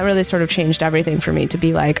mean, that really sort of changed everything for me to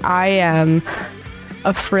be like, I am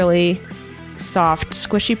a frilly, soft,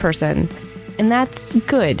 squishy person, and that's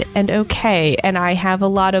good and okay. And I have a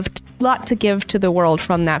lot to give to the world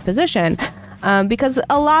from that position. Because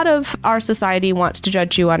a lot of our society wants to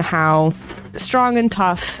judge you on how strong and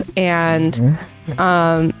tough and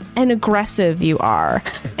aggressive you are.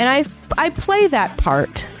 And I play that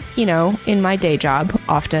part, you know, in my day job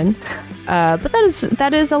often. But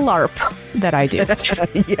that is a LARP that I do.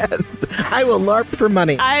 Yes, I will LARP for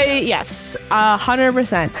money. Yes,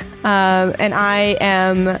 100%. And I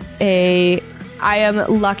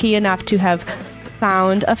am lucky enough to have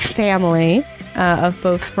found a family of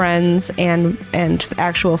both friends and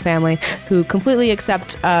actual family who completely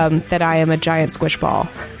accept that I am a giant squish ball.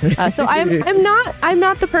 So I'm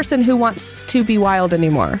not the person who wants to be wild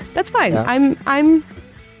anymore. That's fine. Yeah.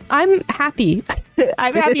 I'm happy.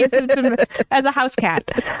 I'm happy as a house cat.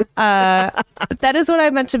 That is what I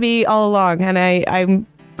meant to be all along, and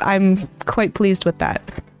I'm quite pleased with that.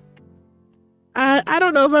 I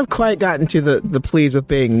don't know if I've quite gotten to the pleased with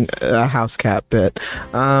being a house cat bit.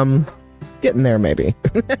 Getting there, maybe.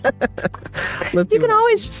 You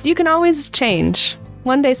can always change.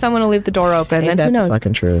 One day someone will leave the door open, and who knows?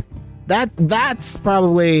 Fucking true. That's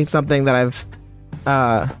probably something that I've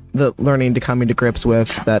learning to come into grips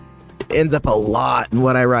with that ends up a lot in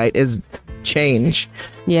what I write is change.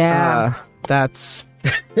 Yeah. That's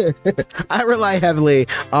I rely heavily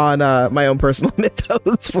on my own personal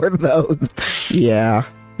mythos for those. Yeah.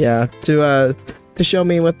 To show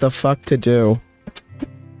me what the fuck to do.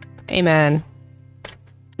 Amen.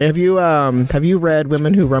 Have you read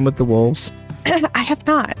Women Who Run with the Wolves? I have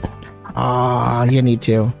not. Oh, you need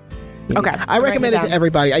to. Okay. I recommend it to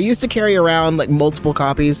everybody. I used to carry around like multiple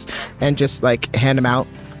copies and just like hand them out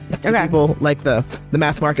to people, like the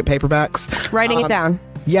mass market paperbacks. Writing it down.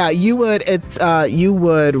 Yeah, you would. It's you'll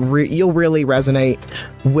really resonate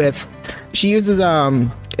with. She uses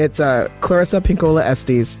it's Clarissa Pinkola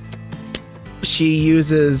Estes. She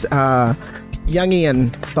uses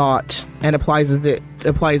Jungian thought and applies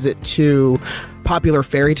it to popular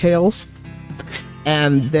fairy tales,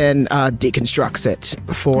 and then deconstructs it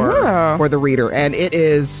for the reader, and it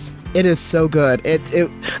is so good.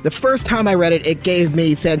 The first time I read it, it gave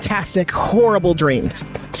me fantastic, horrible dreams.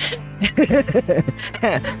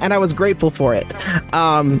 And I was grateful for it,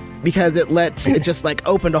 because it just like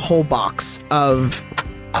opened a whole box of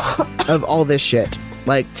all this shit,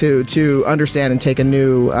 like to understand and take a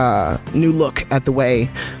new look at the way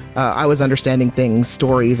I was understanding things,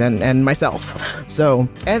 stories, and myself. So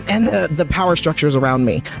and the power structures around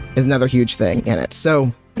me is another huge thing in it.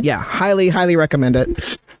 So yeah, highly recommend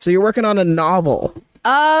it. So you're working on a novel.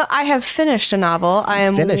 I have finished a novel.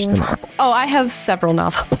 Finished the novel. Oh, I have several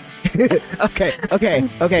novels. Okay.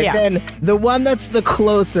 Yeah. Then the one that's the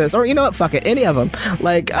closest, or you know what? Fuck it. Any of them.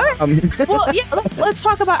 Like, well, yeah. Let's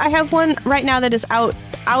talk about. I have one right now that is out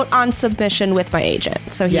on submission with my agent.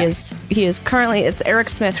 So he is currently. It's Eric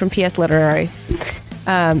Smith from PS Literary,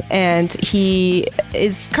 and he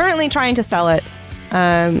is currently trying to sell it.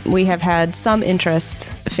 We have had some interest.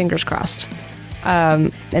 Fingers crossed.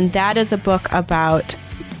 And that is a book about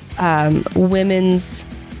women's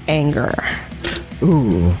anger.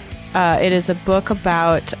 Ooh. It is a book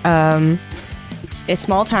about a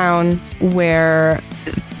small town where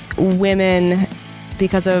women,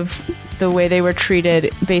 because of the way they were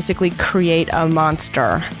treated, basically create a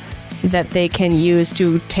monster that they can use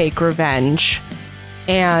to take revenge.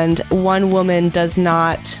 And one woman does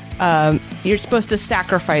not... you're supposed to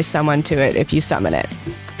sacrifice someone to it if you summon it.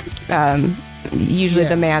 Usually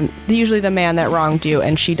the man that wronged you,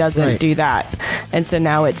 and she doesn't do that. And so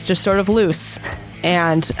now it's just sort of loose.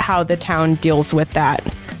 And how the town deals with that,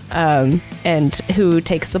 and who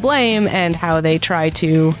takes the blame, and how they try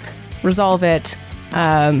to resolve it,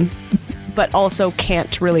 but also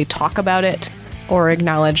can't really talk about it or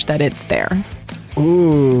acknowledge that it's there.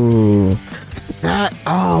 Ooh.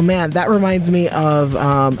 That reminds me of,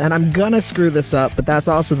 and I'm gonna screw this up, but that's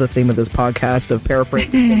also the theme of this podcast of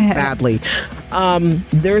paraphrasing badly.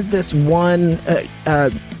 There's this one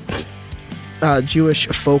Jewish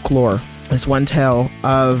folklore. This one tale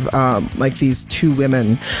of like these two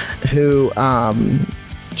women who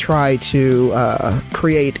try to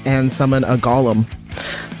create and summon a golem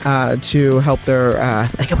to help their, I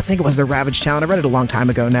think it was their ravaged town. I read it a long time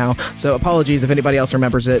ago now, so apologies if anybody else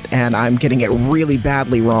remembers it and I'm getting it really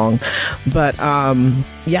badly wrong. But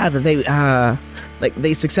yeah, that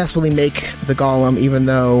they successfully make the golem, even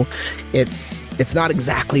though it's not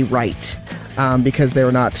exactly right, because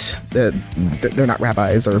they're not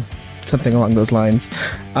rabbis or something along those lines.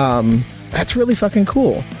 That's really fucking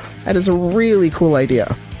cool. That is a really cool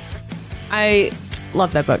idea. I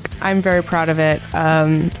love that book. I'm very proud of it.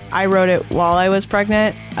 I wrote it while I was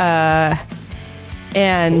pregnant,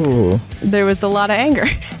 and Ooh. there was a lot of anger.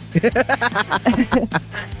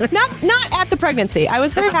 not at the pregnancy. I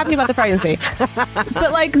was very happy about the pregnancy,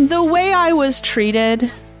 but like the way I was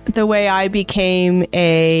treated, the way I became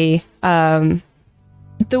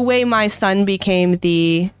the way my son became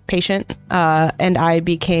the patient, and I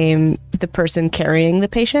became the person carrying the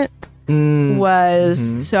patient,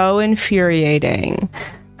 was so infuriating.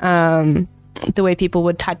 The way people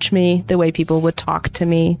would touch me, the way people would talk to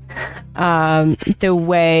me, the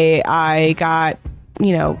way I got,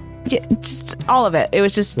 just all of it. It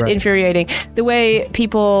was just infuriating. The way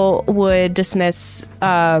people would dismiss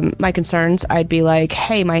my concerns. I'd be like,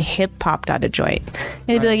 hey, my hip popped out of joint. And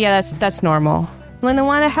they'd be like, yeah, that's normal. Well, then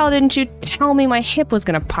why the hell didn't you tell me my hip was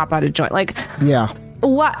going to pop out of joint? Like, yeah.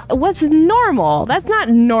 What's normal? That's not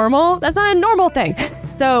normal. That's not a normal thing.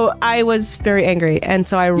 So I was very angry. And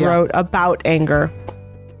so I wrote about anger,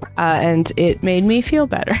 and it made me feel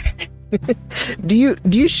better. Do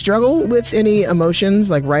you struggle with any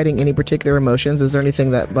emotions, like writing any particular emotions? Is there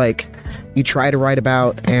anything that like you try to write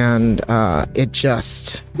about and it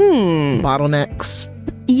just bottlenecks?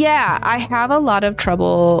 Yeah, I have a lot of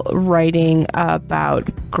trouble writing about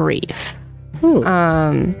grief.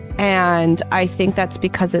 And I think that's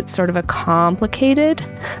because it's sort of a complicated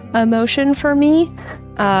emotion for me.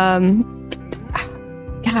 God,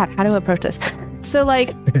 how do I approach this? So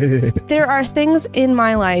like, there are things in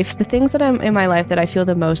my life, the things that I'm in my life that I feel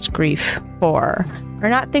the most grief for are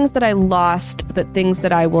not things that I lost, but things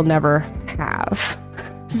that I will never have.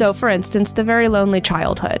 So for instance, the very lonely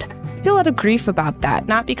childhood. I feel a lot of grief about that,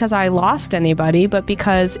 not because I lost anybody, but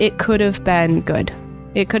because it could have been good.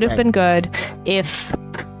 It could have been good if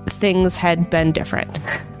things had been different.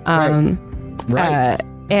 And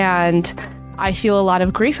I feel a lot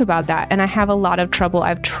of grief about that. And I have a lot of trouble.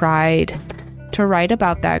 I've tried to write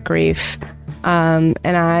about that grief. And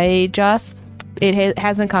it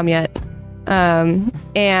hasn't come yet.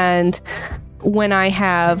 And when I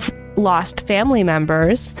have lost family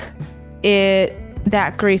members,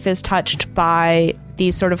 that grief is touched by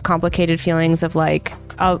these sort of complicated feelings of like,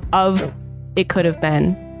 of it could have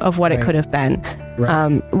been, of what it could have been,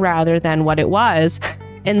 rather than what it was.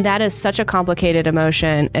 And that is such a complicated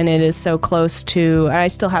emotion, and it is so close to, I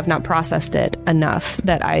still have not processed it enough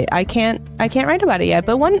that I can't write about it yet.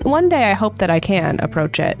 But one day I hope that I can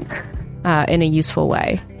approach it in a useful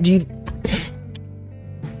way. Do you,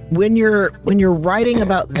 when you're writing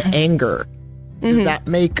about the anger, does that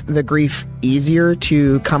make the grief easier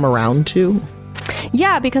to come around to?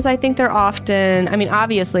 Yeah, because I think they're often, I mean,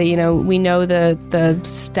 obviously, we know the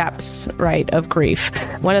steps, right, of grief.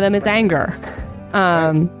 One of them is anger.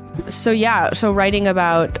 So writing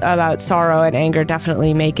about sorrow and anger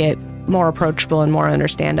definitely make it more approachable and more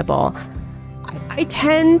understandable. I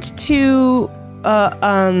tend to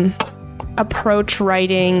approach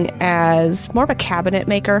writing as more of a cabinet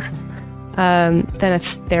maker than a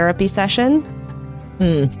therapy session.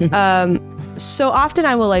 So often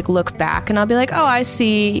I will like look back and I'll be like, oh, I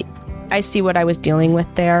see what I was dealing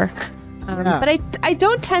with there. But I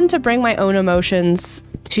don't tend to bring my own emotions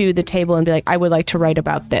to the table and be like, I would like to write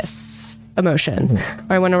about this emotion,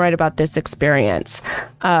 or I want to write about this experience.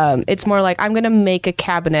 It's more like I'm going to make a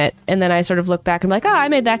cabinet, and then I sort of look back and be like, oh, I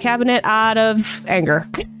made that cabinet out of anger.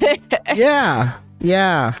 Yeah.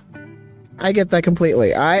 I get that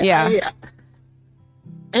completely.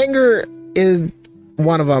 Anger is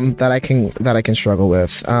one of them that I can struggle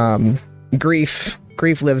with. Grief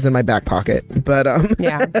lives in my back pocket, but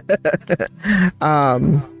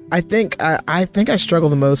I think I struggle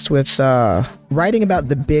the most with writing about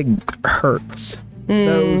the big hurts.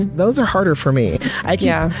 Those are harder for me.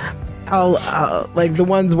 I'll like the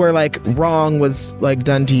ones where like wrong was like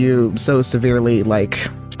done to you so severely, like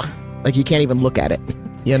you can't even look at it.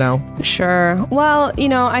 Sure. Well,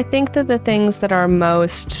 I think that the things that are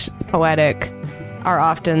most poetic are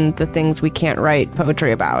often the things we can't write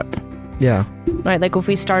poetry about. Yeah. Right. Like if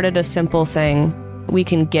we started a simple thing, we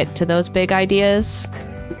can get to those big ideas.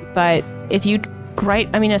 But if you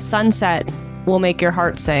write, a sunset will make your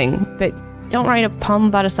heart sing, but don't write a poem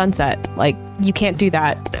about a sunset. Like, you can't do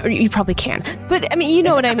that. Or you probably can. But I mean, you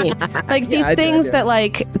know what I mean? Like these things that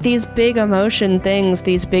like these big emotion things,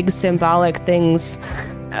 these big symbolic things,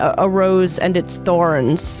 a rose and its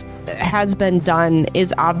thorns has been done,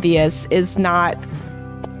 is obvious, is not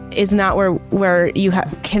where you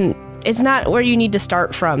can. It's not where you need to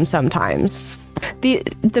start from sometimes.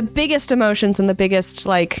 The biggest emotions and the biggest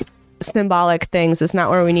like symbolic things is not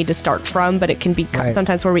where we need to start from, but it can be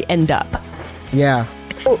sometimes where we end up. Yeah.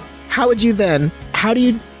 Well,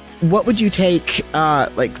 what would you take,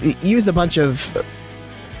 like, used a bunch of,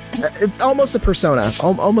 it's almost a persona,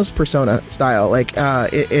 almost persona style, like,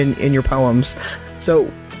 in your poems. So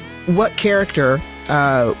what character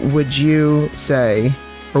would you say,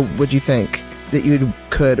 or would you think that you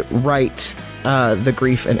could write the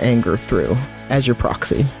grief and anger through as your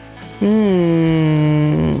proxy?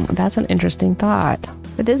 That's an interesting thought.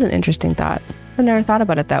 It is an interesting thought. I've never thought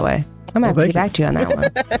about it that way. I'm going to have to get back to you on that one.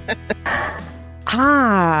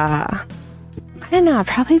 I don't know.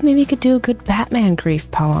 Probably maybe you could do a good Batman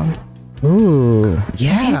grief poem. Ooh,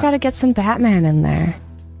 yeah. You got to get some Batman in there.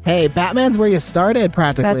 Hey, Batman's where you started,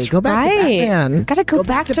 practically. That's go back to Batman. Gotta go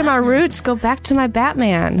back to my roots. Go back to my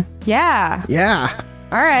Batman. Yeah. Yeah.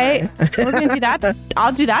 All right. We're going to do that.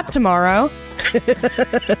 I'll do that tomorrow.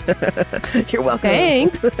 You're welcome.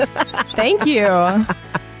 Thanks. Thank you.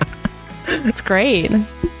 It's great.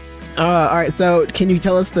 All right. So can you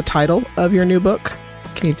tell us the title of your new book?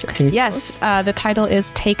 Can you Yes. The title is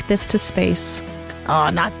Take This to Space. Oh,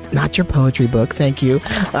 not your poetry book. Thank you.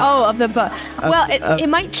 Of the book. Well, it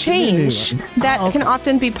might change. That can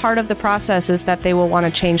often be part of the process, is that they will want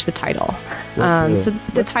to change the title. So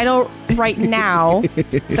the title right now,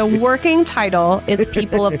 the working title is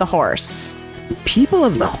People of the Horse. People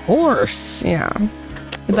of the Horse. Yeah.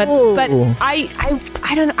 But I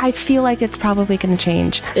don't know. I feel like it's probably going to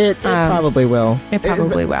change. It probably will. It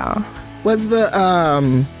probably will. Was the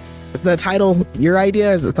title your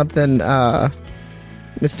idea? Is it something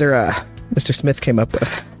Mr. Smith came up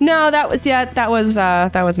with? No, that was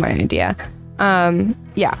my idea.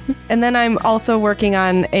 Yeah. And then I'm also working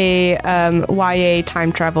on a YA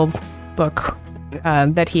time travel book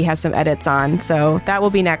that he has some edits on. So that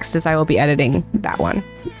will be next, as I will be editing that one.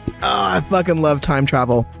 Oh, I fucking love time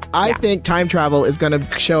travel. I think time travel is going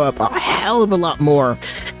to show up a hell of a lot more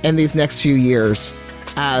in these next few years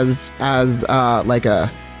as like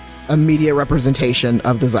a media representation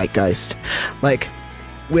of the zeitgeist. Like,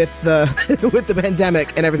 with the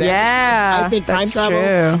pandemic and everything. Yeah, I think time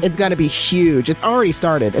travel is going to be huge. It's already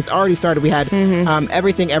started. We had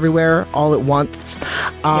Everything Everywhere All at Once,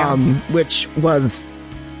 which was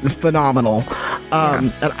phenomenal.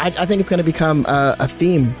 And I think it's going to become a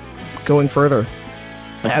theme going further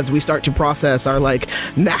as we start to process our like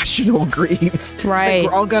national grief. Right.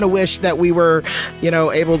 Like, we're all going to wish that we were,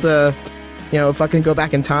 able to, fucking go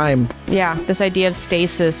back in time. Yeah, this idea of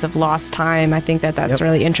stasis, of lost time. I think that's a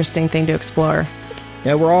really interesting thing to explore.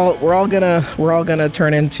 Yeah, we're all gonna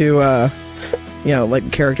turn into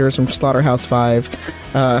like characters from Slaughterhouse 5.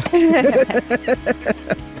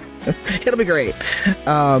 It'll be great.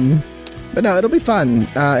 But no, it'll be fun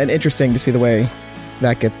and interesting to see the way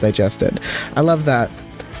that gets digested. I love that.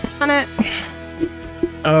 On it.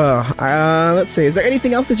 Let's see. Is there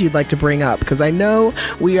anything else that you'd like to bring up? Because I know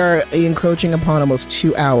we are encroaching upon almost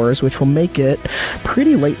 2 hours, which will make it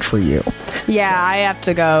pretty late for you. Yeah, I have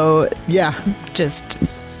to go. Yeah. Just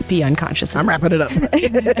be unconscious. I'm wrapping it up.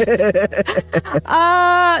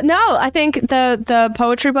 No, I think the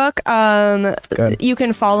poetry book, you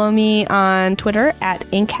can follow me on Twitter at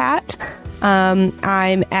Inkhat.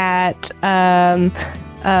 I'm at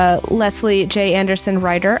Leslie J. Anderson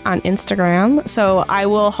Writer on Instagram. So I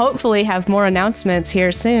will hopefully have more announcements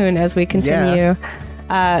here soon as we continue.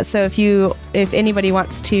 Yeah. So if anybody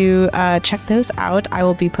wants to check those out, I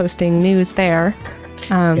will be posting news there.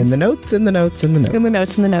 In the notes.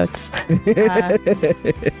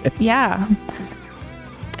 Yeah.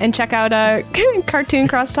 And check out Cartoon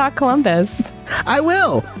Crosstalk Columbus. I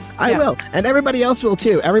will. And everybody else will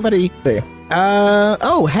too. Everybody there.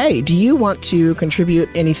 Hey, do you want to contribute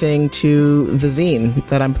anything to the zine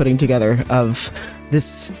that I'm putting together of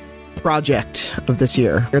this project of this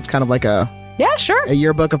year? It's kind of like a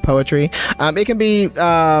yearbook of poetry. It can be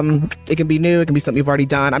new. It can be something you've already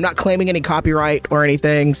done. I'm not claiming any copyright or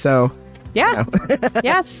anything. So yeah,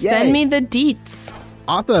 yes. Send me the deets.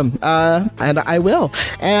 Awesome. And I will.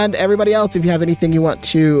 And everybody else, if you have anything you want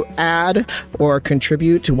to add or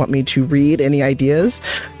contribute, to want me to read, any ideas,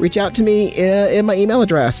 reach out to me in my email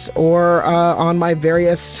address or on my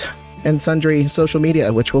various and sundry social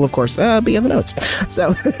media, which will, of course, be in the notes.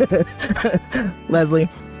 So, Leslie,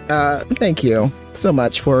 Thank you so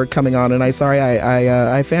much for coming on. And I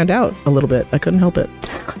fanned out a little bit. I couldn't help it.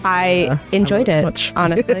 I enjoyed it,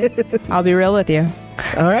 honestly. I'll be real with you.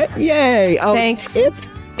 All right. Yay. Thanks.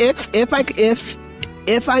 If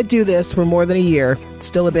I do this for more than a year,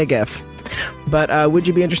 still a big if. But would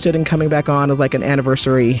you be interested in coming back on as like an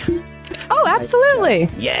anniversary? Oh, absolutely.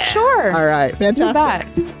 Yeah. Sure. All right. Fantastic.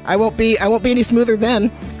 I won't be any smoother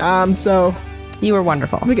then. So you were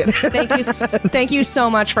wonderful. we get Thank you so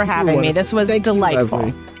much for having me. This was delightful.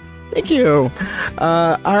 Lovely. Thank you.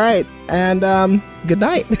 All right. And good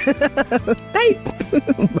night. Night.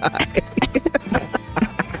 Bye.